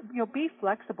 But, be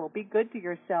flexible. Be good to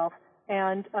yourself.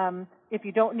 And if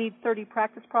you don't need 30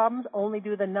 practice problems, only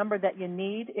do the number that you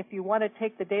need. If you want to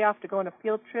take the day off to go on a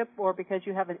field trip or because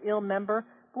you have an ill member,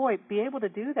 be able to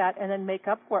do that and then make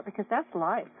up for it because that's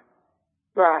life.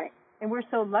 Right. And we're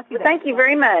so lucky. Well, thank you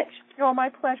very much. Oh, my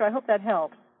pleasure. I hope that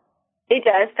helps. It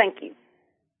does. Thank you.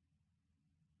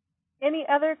 Any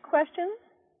other questions?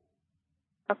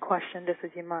 A question. This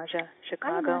is Yamaja,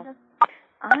 Chicago.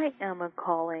 Hi, I am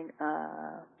calling.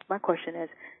 My question is,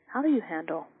 how do you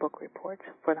handle book reports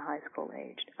for the high school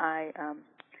aged? I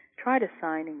tried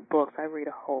assigning books. I read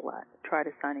a whole lot. Tried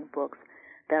assigning books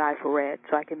that I've read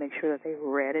so I can make sure that they've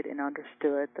read it and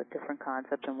understood the different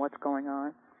concepts and what's going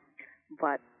on.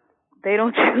 But they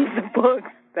don't choose the books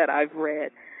that I've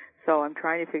read. So I'm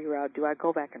trying to figure out, do I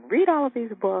go back and read all of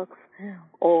these books,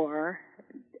 or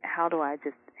how do I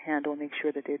just make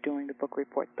sure that they're doing the book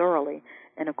report thoroughly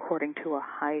and according to a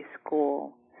high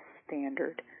school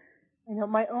standard?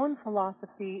 My own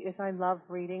philosophy is I love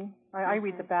reading. I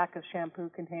read the back of shampoo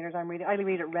containers. I read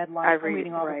at red light. I'm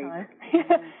reading all the time.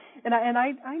 And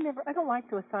I don't like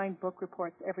to assign book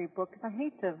reports to every book because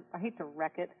I hate to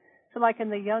wreck it. So like in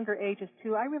the younger ages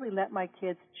too, I really let my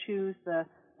kids choose the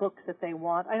books that they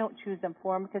want. I don't choose them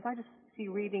for them because I just see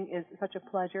reading is such a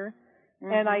pleasure.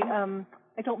 And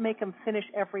I don't make them finish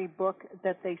every book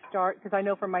that they start because I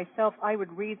know for myself I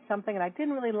would read something and I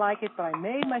didn't really like it, but I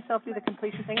made myself do the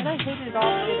completion thing and I hated it all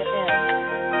the way to the end.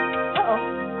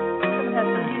 Someone has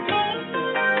some music.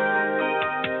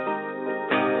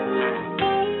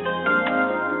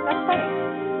 That's funny.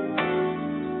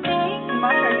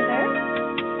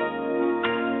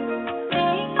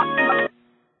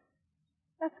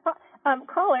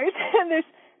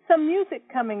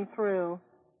 coming through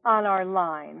on our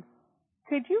line.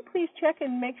 Could you please check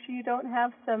and make sure you don't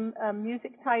have some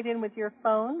music tied in with your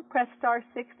phone? Press *6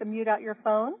 to mute out your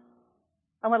phone.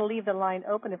 I want to leave the line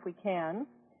open if we can.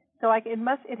 So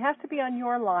it has to be on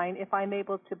your line if I'm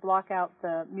able to block out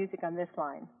the music on this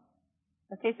line.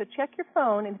 Okay, so check your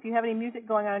phone, and if you have any music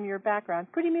going on in your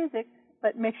background, pretty music,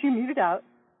 but make sure you mute it out.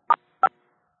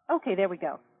 Okay, there we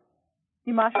go.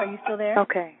 Masha, are you still there?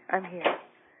 Okay, I'm here.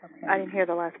 Okay. I didn't hear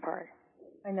the last part.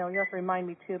 I know, you have to remind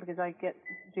me, too, because I get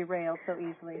derailed so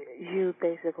easily. You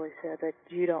basically said that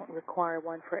you don't require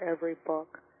one for every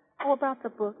book. Oh, about the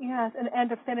book, yes, and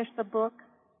to finish the book,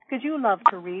 because you love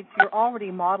to read, so you're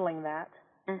already modeling that.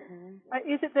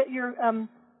 Mm-hmm. Is it that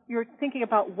you're thinking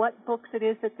about what books it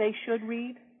is that they should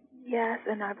read? Yes,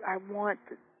 and I want,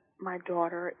 my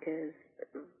daughter is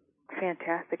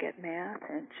fantastic at math,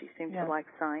 and she seems to like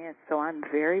science, so I'm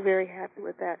very, very happy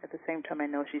with that. At the same time, I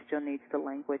know she still needs the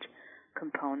language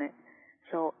component.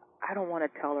 So I don't want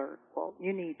to tell her, well,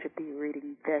 you need to be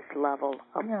reading this level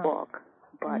of book,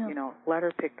 but, let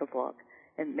her pick the book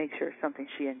and make sure it's something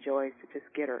she enjoys to just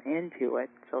get her into it,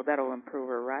 so that'll improve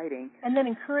her writing. And then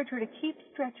encourage her to keep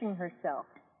stretching herself,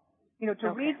 to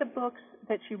read the books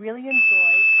that she really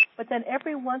enjoys, but then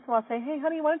every once in a while say, hey,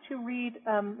 honey, why don't you read,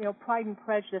 Pride and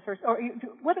Prejudice, or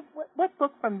what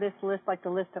book from this list, like the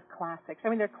list of classics? I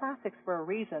mean, they're classics for a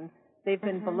reason. They've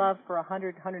been beloved for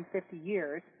 100, 150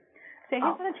 years. Say, hey,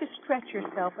 why don't you stretch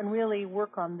yourself and really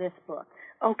work on this book?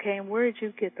 Okay, and where did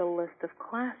you get the list of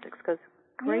classics? Because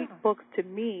great books to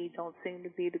me don't seem to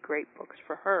be the great books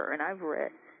for her. And I've read,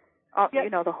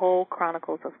 the whole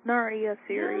Chronicles of Narnia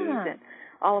series and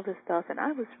all of this stuff. And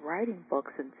I was writing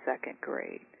books in second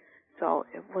grade. So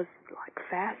it was,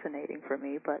 fascinating for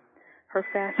me. But her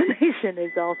fascination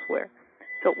is elsewhere.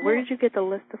 So where did you get the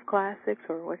list of classics,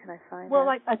 or where can I find that? Well,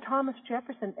 like a Thomas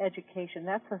Jefferson education,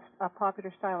 that's a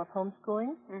popular style of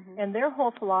homeschooling. Mm-hmm. And their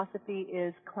whole philosophy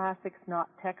is classics, not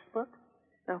textbooks.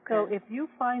 Okay. So if you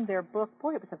find their book,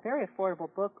 boy, it was a very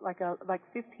affordable book, like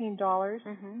 $15.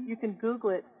 Mm-hmm. You can Google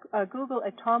it. Google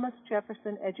a Thomas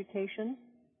Jefferson education.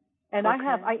 And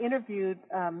I interviewed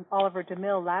Oliver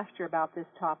DeMille last year about this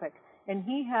topic. And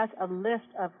he has a list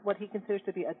of what he considers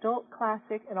to be adult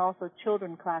classic and also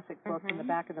children classic books in the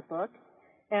back of the book.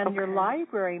 And your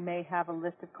library may have a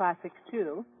list of classics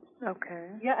too. Okay.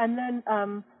 Yeah, and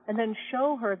then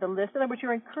show her the list. In other words,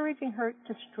 you're encouraging her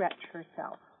to stretch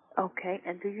herself. Okay.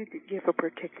 And do you give a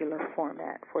particular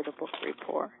format for the book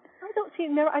report?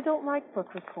 I don't like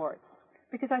book reports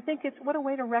because I think what a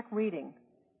way to wreck reading.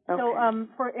 Okay.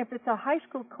 So if it's a high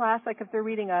school class, like if they're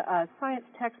reading a science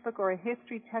textbook or a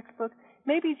history textbook,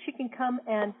 maybe she can come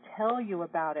and tell you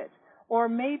about it. Or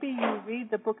maybe you read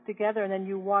the book together and then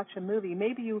you watch a movie.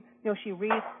 Maybe she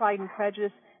reads Pride and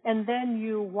Prejudice and then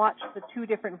you watch the two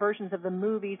different versions of the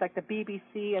movies, like the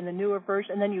BBC and the newer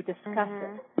version, and then you discuss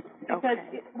it. Because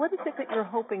what is it that you're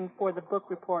hoping for the book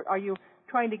report? Are you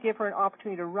trying to give her an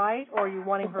opportunity to write, or are you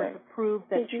wanting her to prove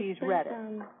that she's read it?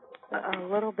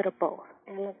 A little bit of both.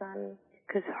 Amazon.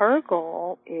 Because her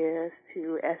goal is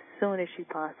to, as soon as she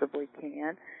possibly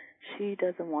can, she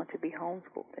doesn't want to be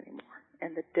homeschooled anymore.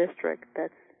 And the district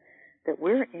that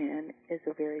we're in is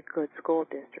a very good school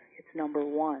district. It's number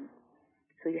 1.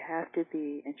 So you have to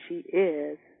be, and she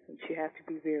has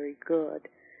to be very good,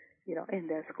 in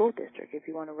that school district if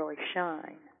you want to really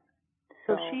shine.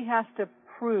 So she has to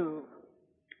prove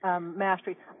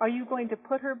mastery. Are you going to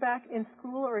put her back in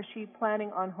school, or is she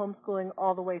planning on homeschooling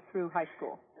all the way through high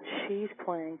school? She's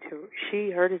planning to,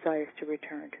 her desire is to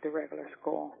return to the regular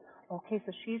school. Okay,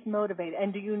 so she's motivated.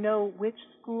 And do you know which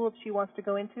school she wants to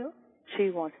go into? She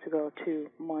wants to go to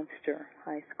Munster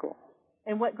High School.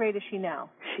 And what grade is she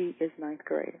now? She is 9th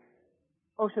grade.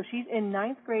 Oh, so she's in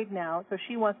 9th grade now, so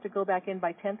she wants to go back in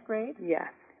by 10th grade? Yes.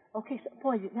 Okay, so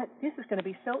boy, this is going to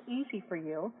be so easy for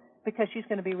you because she's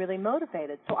going to be really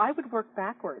motivated. So I would work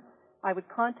backwards. I would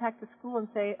contact the school and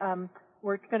say,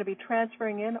 we're going to be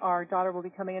transferring in. Our daughter will be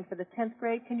coming in for the 10th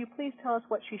grade. Can you please tell us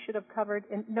what she should have covered?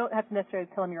 And you don't have to necessarily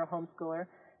tell them you're a homeschooler.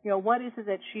 What is it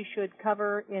that she should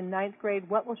cover in 9th grade?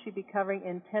 What will she be covering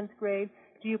in 10th grade?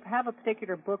 Do you have a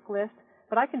particular book list?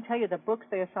 But I can tell you the books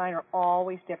they assign are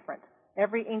always different.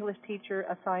 Every English teacher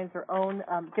assigns their own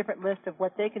different list of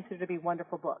what they consider to be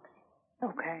wonderful books.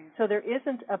 Okay. So there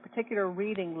isn't a particular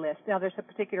reading list. Now, there's a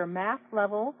particular math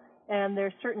level, and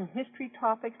there's certain history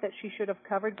topics that she should have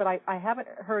covered, but I haven't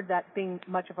heard that being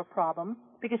much of a problem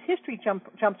because history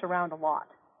jumps around a lot.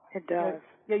 It does.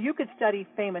 You could study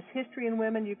famous history in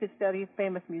women. You could study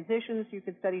famous musicians. You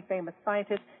could study famous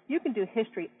scientists. You can do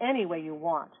history any way you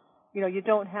want. You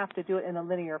don't have to do it in a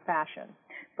linear fashion.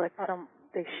 But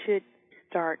they should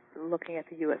start looking at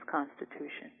the U.S.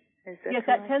 Constitution. Is that yes,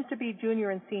 correct? that tends to be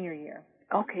junior and senior year.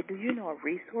 Okay. Do you know a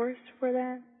resource for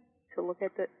that, to look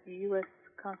at the U.S.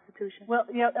 Constitution? Well,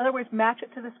 in other words, match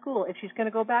it to the school. If she's going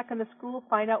to go back in the school,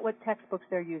 find out what textbooks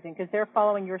they're using, because they're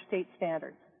following your state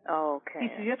standards. Okay. See,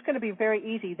 so it's going to be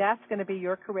very easy. That's going to be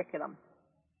your curriculum.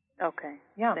 Okay.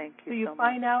 Yeah. Thank you so you so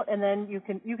find much. out, and then you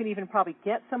can even probably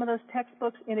get some of those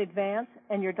textbooks in advance,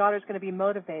 and your daughter's going to be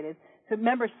motivated. So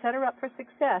remember, set her up for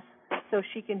success so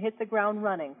she can hit the ground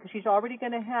running, because she's already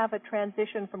going to have a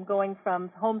transition from going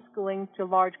from homeschooling to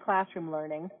large classroom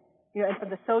learning, and from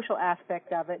the social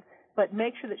aspect of it. But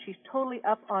make sure that she's totally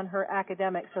up on her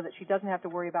academics so that she doesn't have to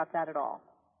worry about that at all.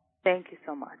 Thank you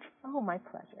so much. Oh, my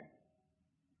pleasure.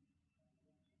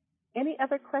 Any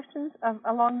other questions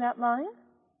along that line?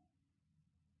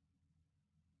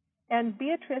 And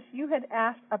Beatrice, you had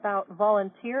asked about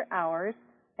volunteer hours,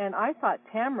 and I thought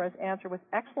Tamara's answer was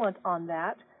excellent on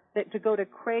that to go to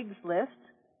Craigslist,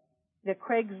 the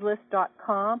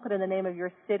Craigslist.com, put in the name of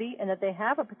your city, and that they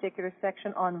have a particular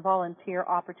section on volunteer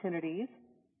opportunities.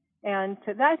 And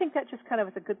I think that just kind of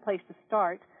is a good place to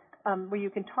start, where you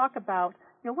can talk about,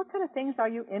 what kind of things are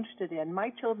you interested in? My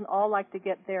children all like to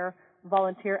get their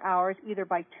volunteer hours either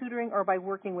by tutoring or by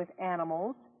working with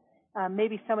animals.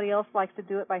 Maybe somebody else likes to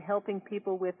do it by helping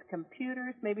people with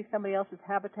computers. Maybe somebody else is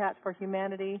Habitat for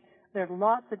Humanity. There are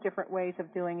lots of different ways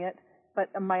of doing it. But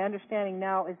my understanding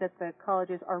now is that the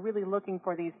colleges are really looking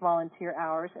for these volunteer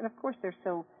hours. And, of course, they're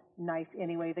so nice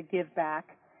anyway to give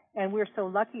back. And we're so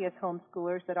lucky as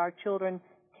homeschoolers that our children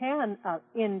can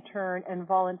intern and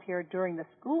volunteer during the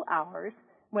school hours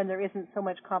when there isn't so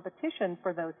much competition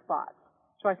for those spots.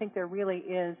 So I think there really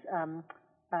is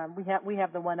we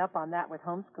have the one up on that with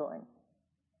homeschooling.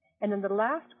 And then the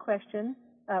last question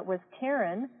was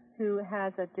Karen, who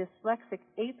has a dyslexic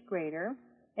 8th grader,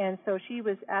 and so she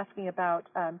was asking about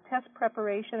test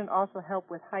preparation and also help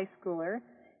with high schooler.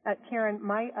 Karen,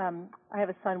 I have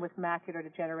a son with macular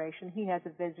degeneration. He has a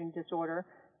vision disorder,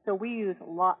 so we use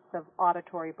lots of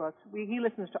auditory books. He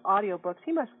listens to audio books.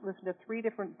 He must listen to 3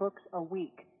 different books a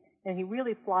week. And he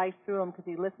really flies through them because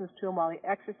he listens to them while he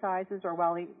exercises or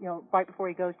while he, right before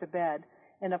he goes to bed.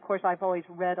 And of course, I've always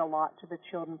read a lot to the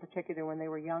children, particularly when they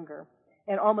were younger.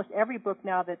 And almost every book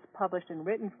now that's published in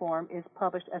written form is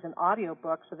published as an audio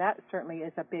book, so that certainly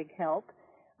is a big help.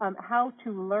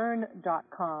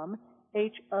 HowToLearn.com,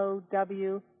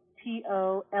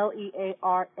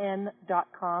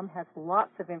 HowToLearn.com has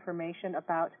lots of information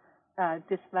about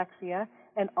dyslexia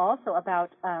and also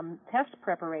about test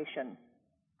preparation.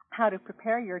 How to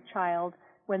prepare your child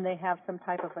when they have some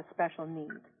type of a special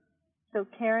need. So,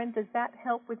 Karen, does that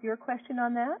help with your question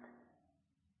on that?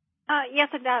 Yes,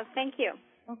 it does. Thank you.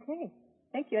 Okay.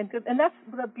 Thank you. And that's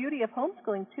the beauty of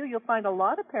homeschooling, too. You'll find a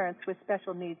lot of parents with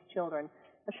special needs children,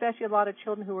 especially a lot of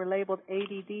children who are labeled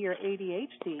ADD or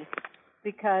ADHD,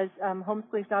 because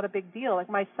homeschooling is not a big deal. Like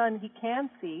my son, he can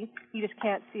see. He just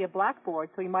can't see a blackboard,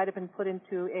 so he might have been put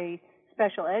into a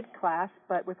special ed class,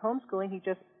 but with homeschooling, he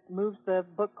just moves the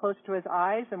book close to his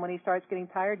eyes, and when he starts getting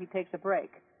tired, he takes a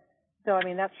break. So,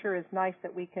 that sure is nice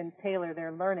that we can tailor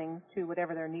their learning to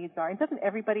whatever their needs are. And doesn't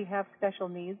everybody have special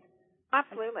needs?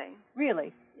 Absolutely.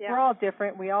 Really? Yeah. We're all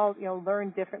different. We all, learn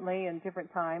differently in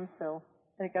different times, so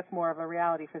I think that's more of a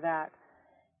reality for that.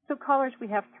 So, callers, we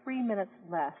have 3 minutes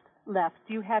left.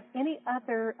 Do you have any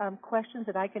other questions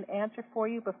that I can answer for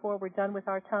you before we're done with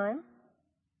our time?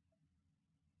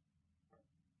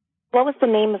 What was the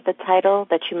name of the title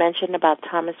that you mentioned about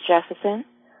Thomas Jefferson?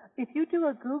 If you do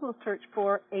a Google search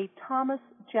for A Thomas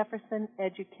Jefferson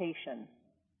Education,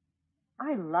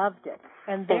 I loved it.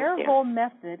 And their whole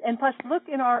method, and plus look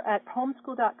at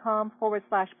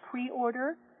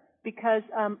homeschool.com/pre-order, because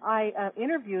I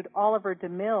interviewed Oliver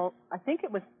DeMille, I think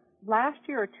it was last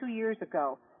year or 2 years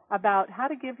ago, about how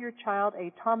to give your child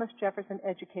a Thomas Jefferson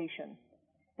education.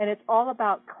 And it's all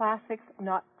about classics,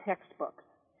 not textbooks.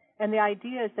 And the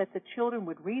idea is that the children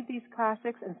would read these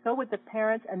classics, and so would the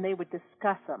parents, and they would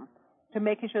discuss them to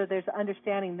making sure that there's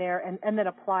understanding there and then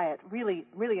apply it. Really,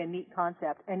 really a neat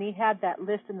concept. And he had that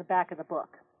list in the back of the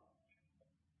book.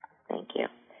 Thank you.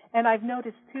 And I've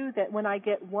noticed, too, that when I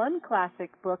get one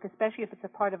classic book, especially if it's a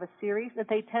part of a series, that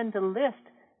they tend to list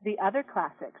the other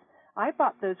classics. I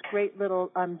bought those great little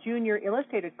junior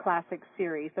illustrated classics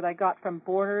series that I got from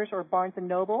Borders or Barnes &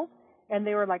 Noble, and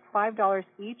they were like $5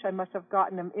 each. I must have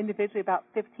gotten them individually, about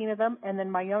 15 of them, and then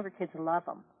my younger kids love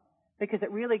them because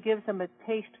it really gives them a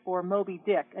taste for Moby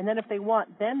Dick. And then if they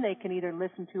want, then they can either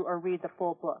listen to or read the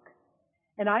full book.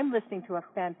 And I'm listening to a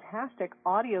fantastic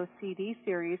audio CD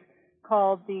series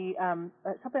called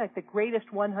something like the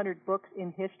Greatest 100 Books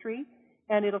in History,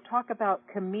 and it'll talk about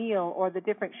Camille or the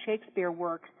different Shakespeare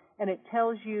works, and it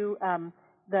tells you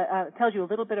tells you a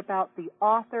little bit about the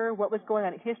author, what was going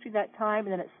on in history that time,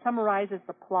 and then it summarizes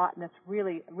the plot, and it's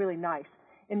really, really nice.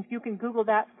 And you can Google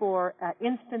that for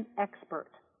Instant Expert.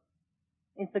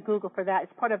 It's the Google for that.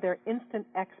 It's part of their Instant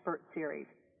Expert series.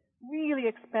 Really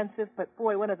expensive, but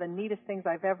boy, one of the neatest things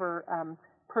I've ever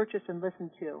purchased and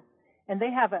listened to. And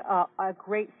they have a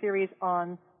great series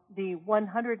on the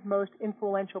 100 most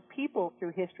influential people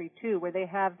through history, too, where they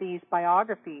have these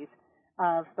biographies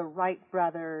of the Wright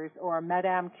brothers or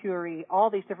Madame Curie, all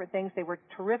these different things. They were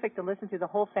terrific to listen to. The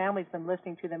whole family's been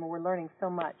listening to them, and we're learning so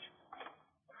much.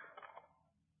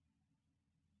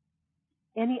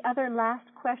 Any other last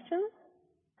questions?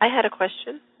 I had a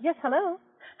question. Yes, hello.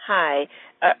 Hi.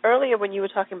 Earlier when you were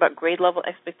talking about grade level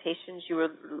expectations, you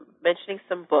were mentioning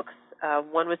some books.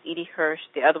 One was Edie Hirsch,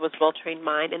 the other was Well-Trained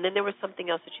Mind, and then there was something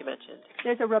else that you mentioned.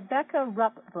 There's a Rebecca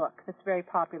Rupp book that's very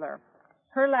popular.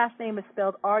 Her last name is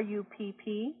spelled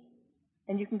R-U-P-P,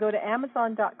 and you can go to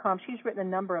Amazon.com. She's written a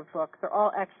number of books. They're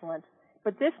all excellent.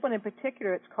 But this one in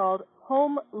particular, it's called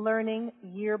Home Learning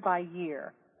Year by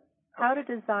Year, How to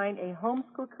Design a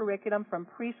Homeschool Curriculum from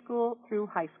Preschool through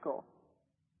High School.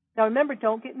 Now remember,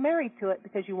 don't get married to it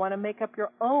because you want to make up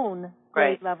your own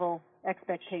grade level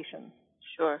expectations.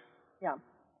 Sure. Yeah.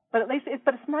 But at least it's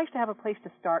nice to have a place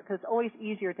to start because it's always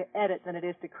easier to edit than it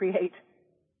is to create.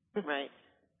 Right.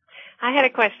 I had a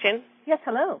question. Yes,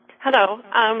 hello. Hello.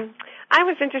 I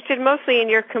was interested mostly in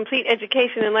your complete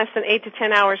education in less than 8 to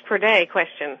 10 hours per day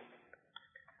question.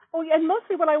 Oh, and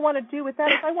mostly what I want to do with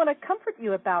that is I want to comfort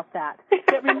you about that.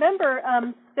 That remember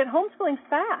that homeschooling's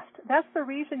fast. That's the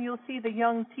reason you'll see the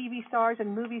young TV stars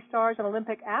and movie stars and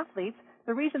Olympic athletes.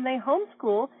 The reason they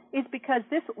homeschool is because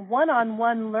this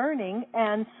one-on-one learning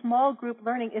and small group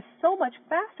learning is so much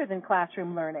faster than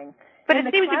classroom learning. But it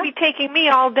seems to be taking me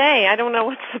all day. I don't know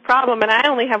what's the problem, and I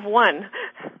only have one.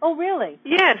 Oh, really?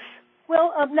 Yes.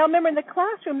 Well, now remember, in the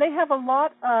classroom, they have a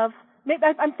lot of,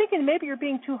 I'm thinking maybe you're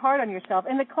being too hard on yourself.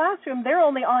 In the classroom, they're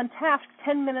only on task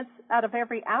 10 minutes out of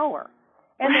every hour,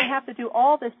 and they have to do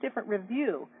all this different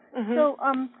review. Mm-hmm. So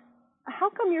how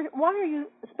come why are you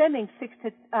spending 6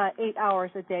 to 8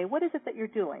 hours a day? What is it that you're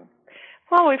doing?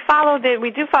 Well, we do follow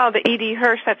the Edie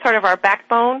Hirsch. That's sort of our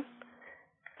backbone.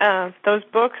 Those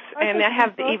books, and I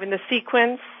have even the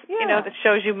sequence, that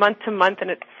shows you month to month,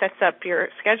 and it sets up your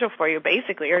schedule for you,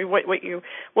 basically, or what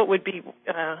would be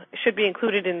should be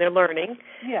included in their learning.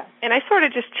 Yeah. And I sort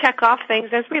of just check off things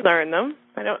as we learn them.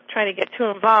 I don't try to get too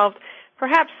involved.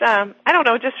 Perhaps I don't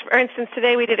know. Just for instance,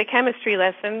 today we did a chemistry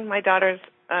lesson. My daughter's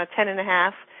 10 and a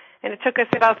half, and it took us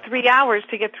about 3 hours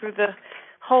to get through the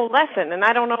whole lesson, and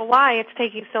I don't know why it's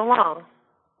taking so long.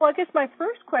 Well, I guess my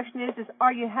first question is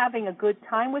are you having a good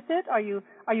time with it? Are you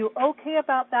okay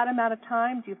about that amount of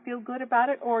time? Do you feel good about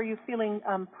it, or are you feeling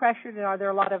pressured, and are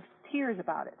there a lot of tears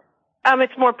about it?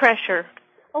 It's more pressure.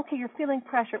 Okay, you're feeling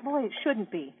pressure. Boy, it shouldn't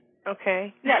be.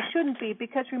 Okay. Yeah, it shouldn't be,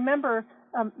 because remember,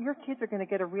 your kids are going to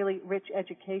get a really rich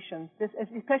education,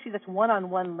 especially this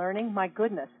one-on-one learning. My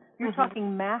goodness, you're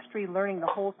talking mastery learning the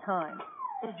whole time.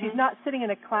 She's not sitting in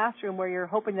a classroom where you're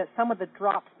hoping that some of the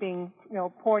drops being,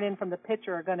 poured in from the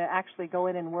pitcher are going to actually go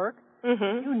in and work.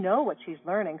 You know what she's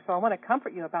learning, so I want to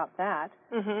comfort you about that.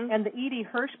 And the Edie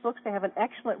Hirsch books, they have an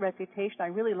excellent reputation. I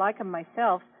really like them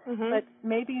myself, but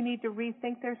maybe you need to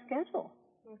rethink their schedule.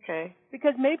 Okay.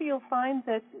 Because maybe you'll find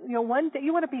that, one day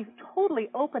you want to be totally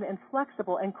open and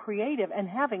flexible and creative and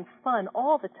having fun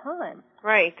all the time.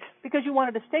 Right. Because you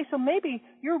wanted to stay. So maybe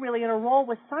you're really in a role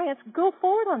with science. Go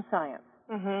forward on science.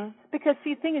 Because,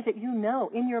 see, the thing is that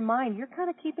in your mind, you're kind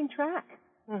of keeping track.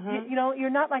 You're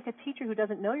not like a teacher who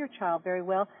doesn't know your child very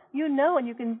well. And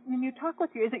when you talk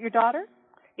with is it your daughter?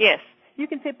 Yes. You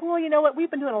can say, boy, you know what,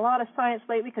 we've been doing a lot of science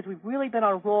lately because we've really been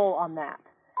on a roll on that.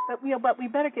 But we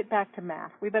better get back to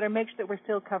math. We better make sure that we're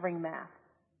still covering math.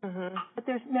 But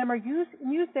remember, use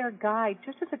their guide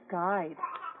just as a guide.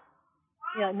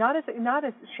 Yeah, not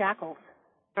as shackles.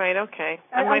 Right. Okay.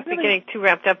 I might be getting too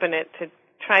wrapped up in it to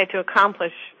try to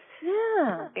accomplish.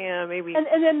 Yeah. Yeah, maybe. And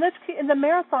then the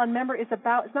marathon, remember, it's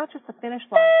not just the finish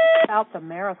line. It's about the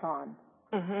marathon.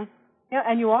 Yeah,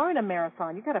 and you are in a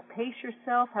marathon. You've got to pace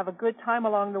yourself, have a good time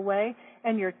along the way,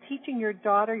 and you're teaching your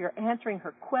daughter, you're answering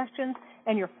her questions,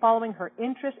 and you're following her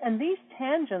interests. And these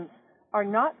tangents are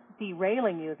not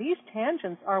derailing you. These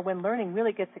tangents are when learning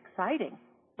really gets exciting.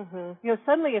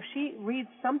 Suddenly if she reads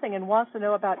something and wants to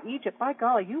know about Egypt, by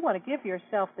golly, you want to give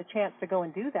yourself the chance to go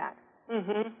and do that.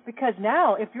 Because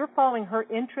now, if you're following her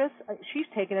interests, she's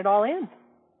taking it all in.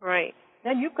 Right.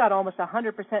 then you've got almost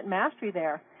 100% mastery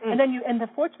there. And then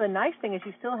the nice thing is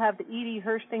you still have the E.D.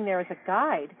 Hirsch thing there as a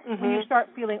guide. When you start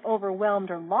feeling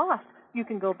overwhelmed or lost, you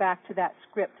can go back to that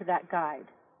script, to that guide.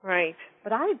 Right.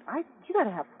 But you got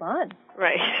to have fun.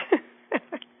 Right.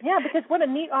 Yeah, because what a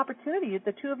neat opportunity.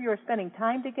 The two of you are spending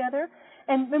time together.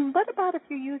 And then what about if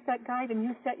you use that guide and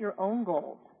you set your own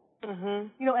goals?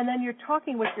 You know, and then you're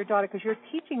talking with your daughter because you're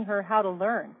teaching her how to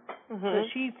learn. So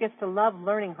she gets to love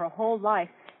learning her whole life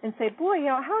and say, boy, you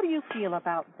know, how do you feel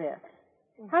about this?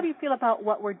 How do you feel about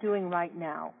what we're doing right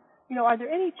now? You know, are there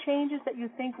any changes that you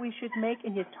think we should make?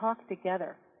 And you talk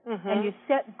together. And you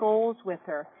set goals with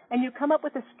her. And you come up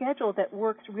with a schedule that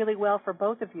works really well for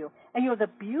both of you. And, you know, the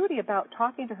beauty about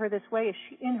talking to her this way is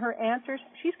in her answers,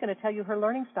 she's going to tell you her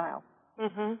learning style.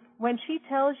 When she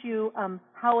tells you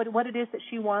what it is that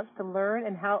she wants to learn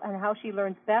and how she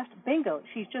learns best, bingo,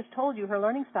 she's just told you her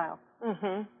learning style.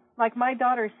 Like my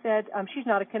daughter said, she's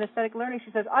not a kinesthetic learner.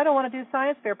 She says, I don't want to do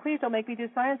science fair. Please don't make me do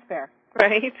science fair.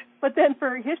 Right. But then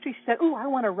for history, she said, I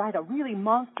want to write a really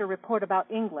monster report about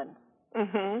England.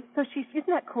 So isn't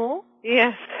that cool?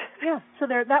 Yes. Yeah. So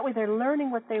that way they're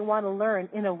learning what they want to learn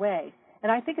in a way.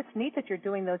 And I think it's neat that you're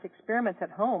doing those experiments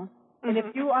at home. And if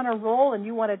you're on a roll and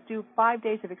you want to do 5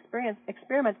 days of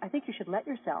experiments, I think you should let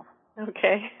yourself.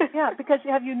 Okay. Yeah, because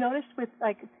have you noticed with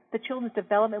like the children's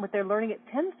development, with their learning, it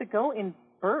tends to go in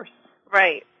bursts.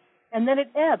 Right. And then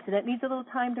it ebbs, and it needs a little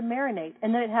time to marinate,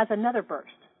 and then it has another burst.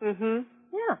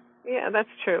 Yeah. Yeah, that's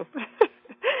true.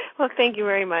 Well, thank you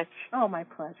very much. Oh, my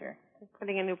pleasure.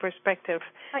 Putting a new perspective.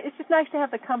 It's just nice to have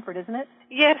the comfort, isn't it?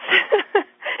 Yes,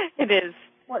 it is.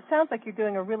 Well, it sounds like you're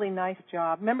doing a really nice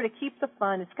job. Remember to keep the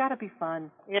fun. It's got to be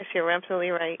fun. Yes, you're absolutely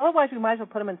right. Otherwise, we might as well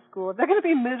put them in school. If they're going to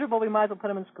be miserable, we might as well put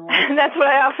them in school. That's what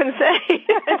I often say.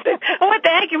 What the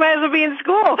heck? You might as well be in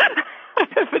school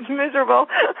if it's miserable.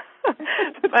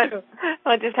 But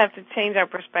I'll just have to change our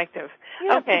perspective.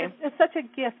 Yeah, okay. It's such a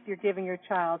gift you're giving your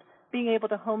child, being able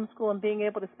to homeschool and being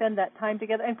able to spend that time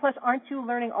together. And plus, aren't you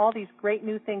learning all these great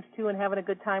new things, too, and having a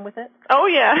good time with it? Oh,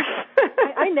 yeah.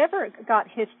 I never got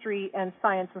history and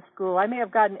science in school. I may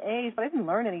have gotten A's, but I didn't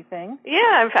learn anything.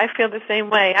 Yeah, I feel the same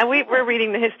way. We're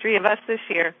reading the history of us this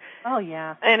year. Oh,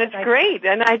 yeah. And it's great.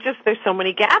 And there's so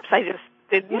many gaps I just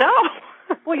didn't know.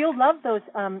 Well, you'll love those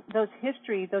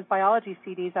biology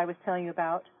CDs I was telling you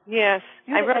about. Yes,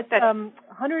 I wrote that.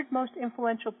 100 most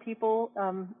influential people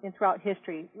throughout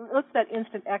history. Look at that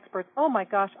instant experts. Oh my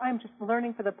gosh, I'm just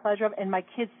learning for the pleasure of, and my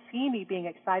kids see me being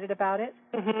excited about it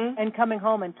and coming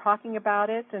home and talking about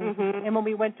it. And when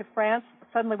we went to France,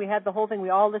 suddenly we had the whole thing. We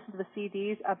all listened to the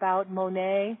CDs about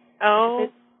Monet. Oh.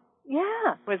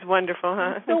 Yeah. It was wonderful,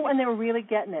 huh? So, and they were really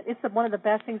getting it. It's one of the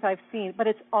best things I've seen, but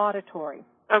it's auditory.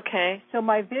 Okay. So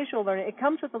my visual learning, it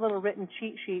comes with a little written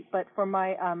cheat sheet, but for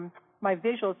my my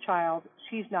visual child,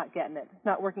 she's not getting it. It's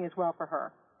not working as well for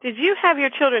her. Did you have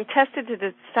your children tested to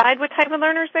decide what type of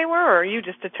learners they were, or are you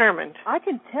just determined? I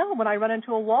can tell when I run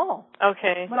into a wall.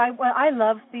 Okay. When I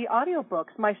love the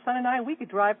audiobooks. My son and I, we could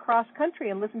drive cross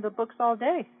country and listen to books all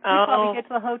day. We probably get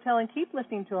to the hotel and keep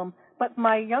listening to them. But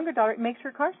my younger daughter, it makes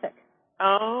her car sick.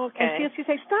 Oh, okay. And she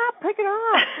says, stop, pick it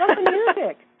off, love the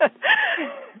music.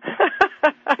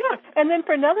 And then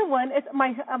for another one, it's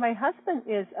my husband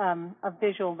is a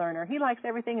visual learner. He likes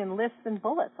everything in lists and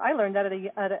bullets. I learned that at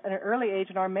an early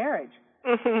age in our marriage.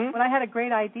 When I had a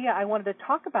great idea, I wanted to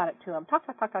talk about it to him. Talk,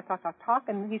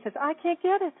 and he says, I can't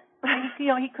get it. And,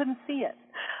 he couldn't see it.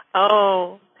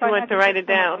 Oh, so he wanted to write it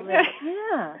down.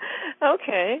 Yeah.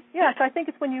 Okay. Yeah, so I think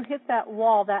it's when you hit that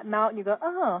wall, that mountain, you go,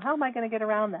 oh, how am I going to get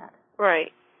around that?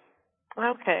 Right.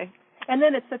 Okay. And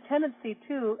then it's a tendency,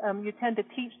 too, you tend to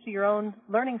teach to your own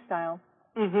learning style.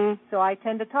 So I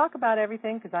tend to talk about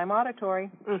everything because I'm auditory.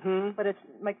 But it's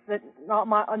like that.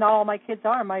 Not all my kids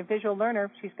are. My visual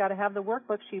learner, she's got to have the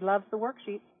workbook. She loves the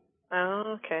worksheets.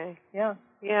 Oh, okay. Yeah.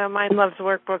 Yeah, mine loves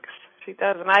workbooks. She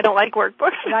does, and I don't like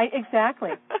workbooks. Right,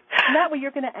 exactly. And that way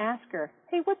you're going to ask her,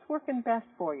 hey, what's working best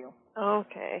for you?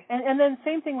 Okay. And then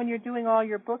same thing when you're doing all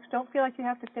your books. Don't feel like you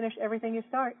have to finish everything you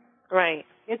start. Right.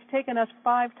 It's taken us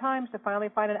 5 times to finally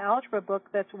find an algebra book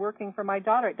that's working for my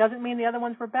daughter. It doesn't mean the other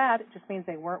ones were bad. It just means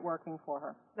they weren't working for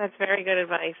her. That's very good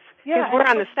advice. Yeah, because we're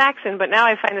on the Saxon, but now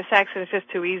I find the Saxon is just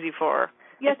too easy for her.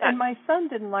 Yes, and my son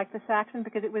didn't like the Saxon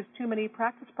because it was too many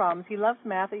practice problems. He loves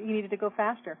math. He needed to go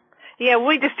faster. Yeah,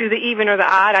 we just do the even or the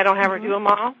odd. I don't have her do them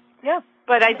all. Yeah.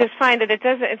 But I just find that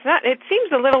it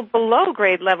seems a little below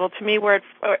grade level to me, where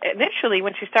initially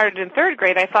when she started in 3rd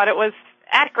grade, I thought it was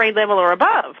at grade level or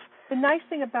above. The nice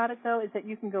thing about it, though, is that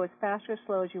you can go as fast or as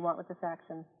slow as you want with the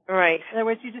Saxon. Right. In other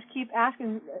words, you just keep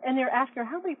asking, and they're asking her,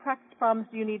 how many practice problems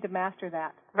do you need to master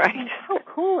that? Right. I mean, how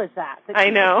cool is that? I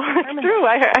know. It's true.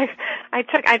 I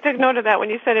took note of that when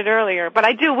you said it earlier. But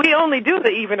I do. We only do the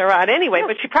even or odd anyway.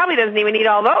 But she probably doesn't even need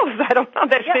all those. I don't know.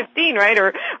 That's 15, right,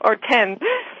 or 10.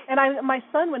 And my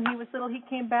son, when he was little, he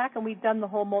came back and we'd done the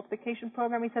whole multiplication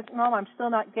program. He says, Mom, I'm still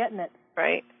not getting it.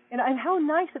 Right. And how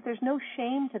nice that there's no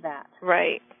shame to that.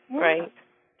 Right. Yeah. Right.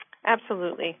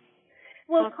 Absolutely.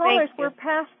 Well, callers, we're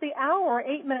past the hour,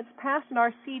 8 minutes past, and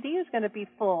our CD is going to be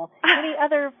full. Any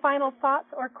other final thoughts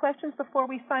or questions before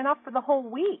we sign off for the whole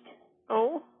week?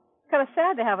 Oh. It's kind of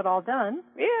sad to have it all done.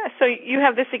 Yeah, so you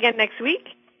have this again next week?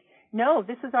 No,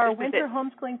 this is our winter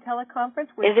homeschooling teleconference.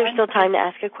 Is there still time to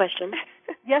ask a question?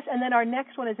 Yes, and then our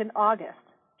next one is in August.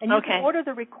 And you can order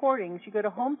the recordings. You go to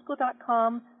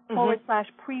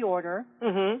homeschool.com/pre-order,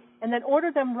 and then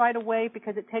order them right away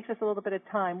because it takes us a little bit of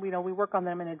time. We work on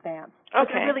them in advance.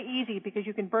 Okay. They're really easy because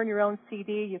you can burn your own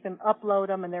CD, you can upload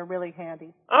them, and they're really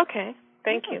handy. Okay.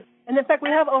 Thank you. And in fact, we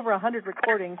have over 100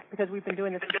 recordings because we've been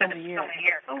doing this for so many years.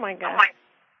 Oh my gosh.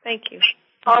 Thank you.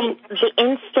 The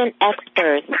Instant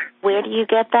Expert, where do you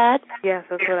get that? Yes,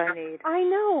 that's what I need. I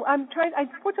know.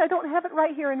 Unfortunately, I don't have it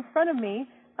right here in front of me.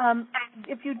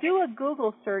 If you do a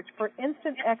Google search for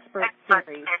Instant Expert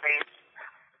series,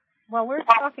 while we're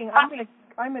talking, I'm going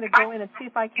to go in and see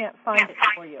if I can't find it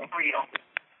for you.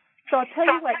 So I'll tell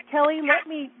you what, Kelly, let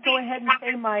me go ahead and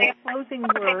say my closing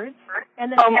words,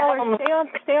 and then callers,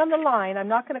 stay on the line. I'm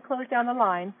not going to close down the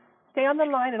line. Stay on the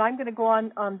line, and I'm going to go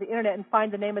on the internet and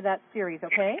find the name of that series.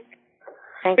 Okay?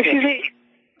 Excuse me,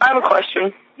 I have a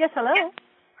question. Yes, hello.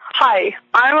 Hi,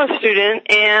 I'm a student,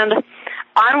 and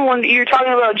you were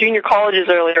talking about junior colleges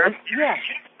earlier. Yes.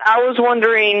 I was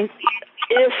wondering,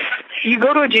 if you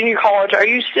go to a junior college, are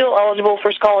you still eligible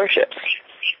for scholarships?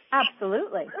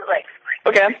 Absolutely.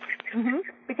 Okay.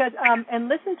 Because, and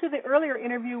listen to the earlier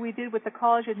interview we did with the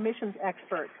college admissions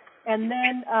expert. And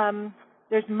then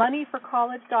there's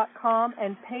moneyforcollege.com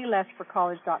and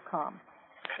paylessforcollege.com.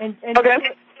 And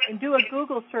do a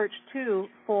Google search, too,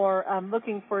 for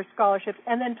looking for scholarships,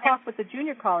 and then talk with the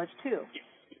junior college, too.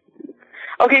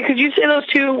 Okay, could you say those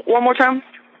two one more time?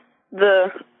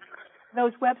 Those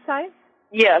websites?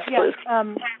 Yes, please.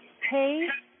 Pay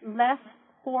Less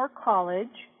for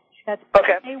College. That's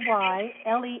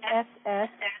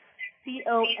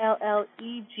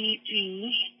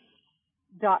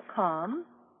PAYLESSCOLLEGE.com.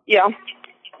 Yeah.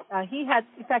 He had,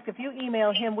 in fact, if you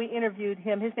email him, we interviewed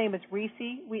him. His name is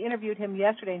Reese. We interviewed him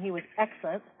yesterday, and he was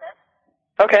excellent.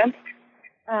 Okay.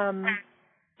 And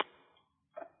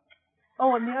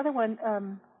the other one, I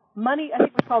think it was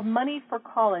called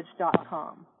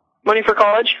moneyforcollege.com.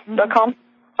 Moneyforcollege.com?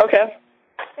 Okay.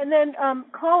 And then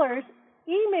callers,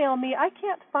 email me. I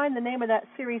can't find the name of that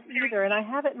series either, and I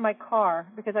have it in my car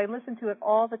because I listen to it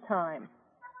all the time.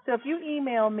 So if you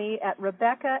email me at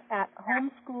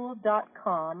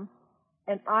Rebecca@homeschool.com,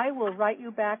 and I will write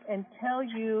you back and tell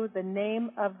you the name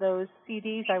of those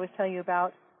CDs I was telling you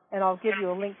about, and I'll give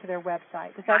you a link to their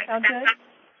website. Does that sound good?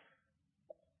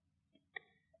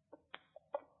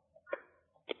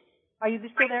 Are you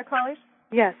still there, callers?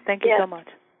 Yes, thank you so much.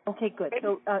 Okay, good.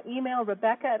 So email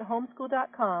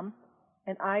Rebecca@homeschool.com,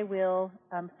 and I will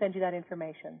send you that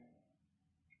information.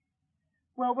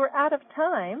 Well, we're out of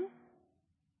time.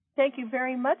 Thank you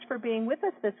very much for being with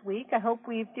us this week. I hope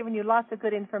we've given you lots of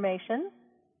good information.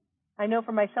 I know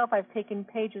for myself I've taken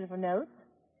pages of notes.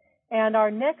 And our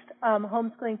next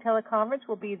homeschooling teleconference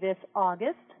will be this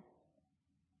August.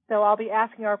 So I'll be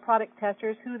asking our product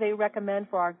testers who they recommend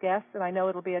for our guests, and I know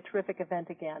it'll be a terrific event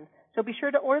again. So be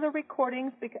sure to order the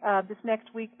recordings this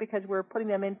next week because we're putting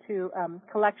them into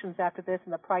collections after this,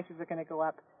 and the prices are going to go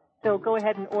up. So go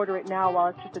ahead and order it now while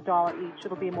it's just $1 each.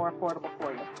 It'll be more affordable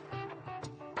for you.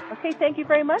 Okay, thank you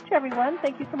very much, everyone.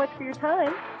 Thank you so much for your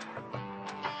time.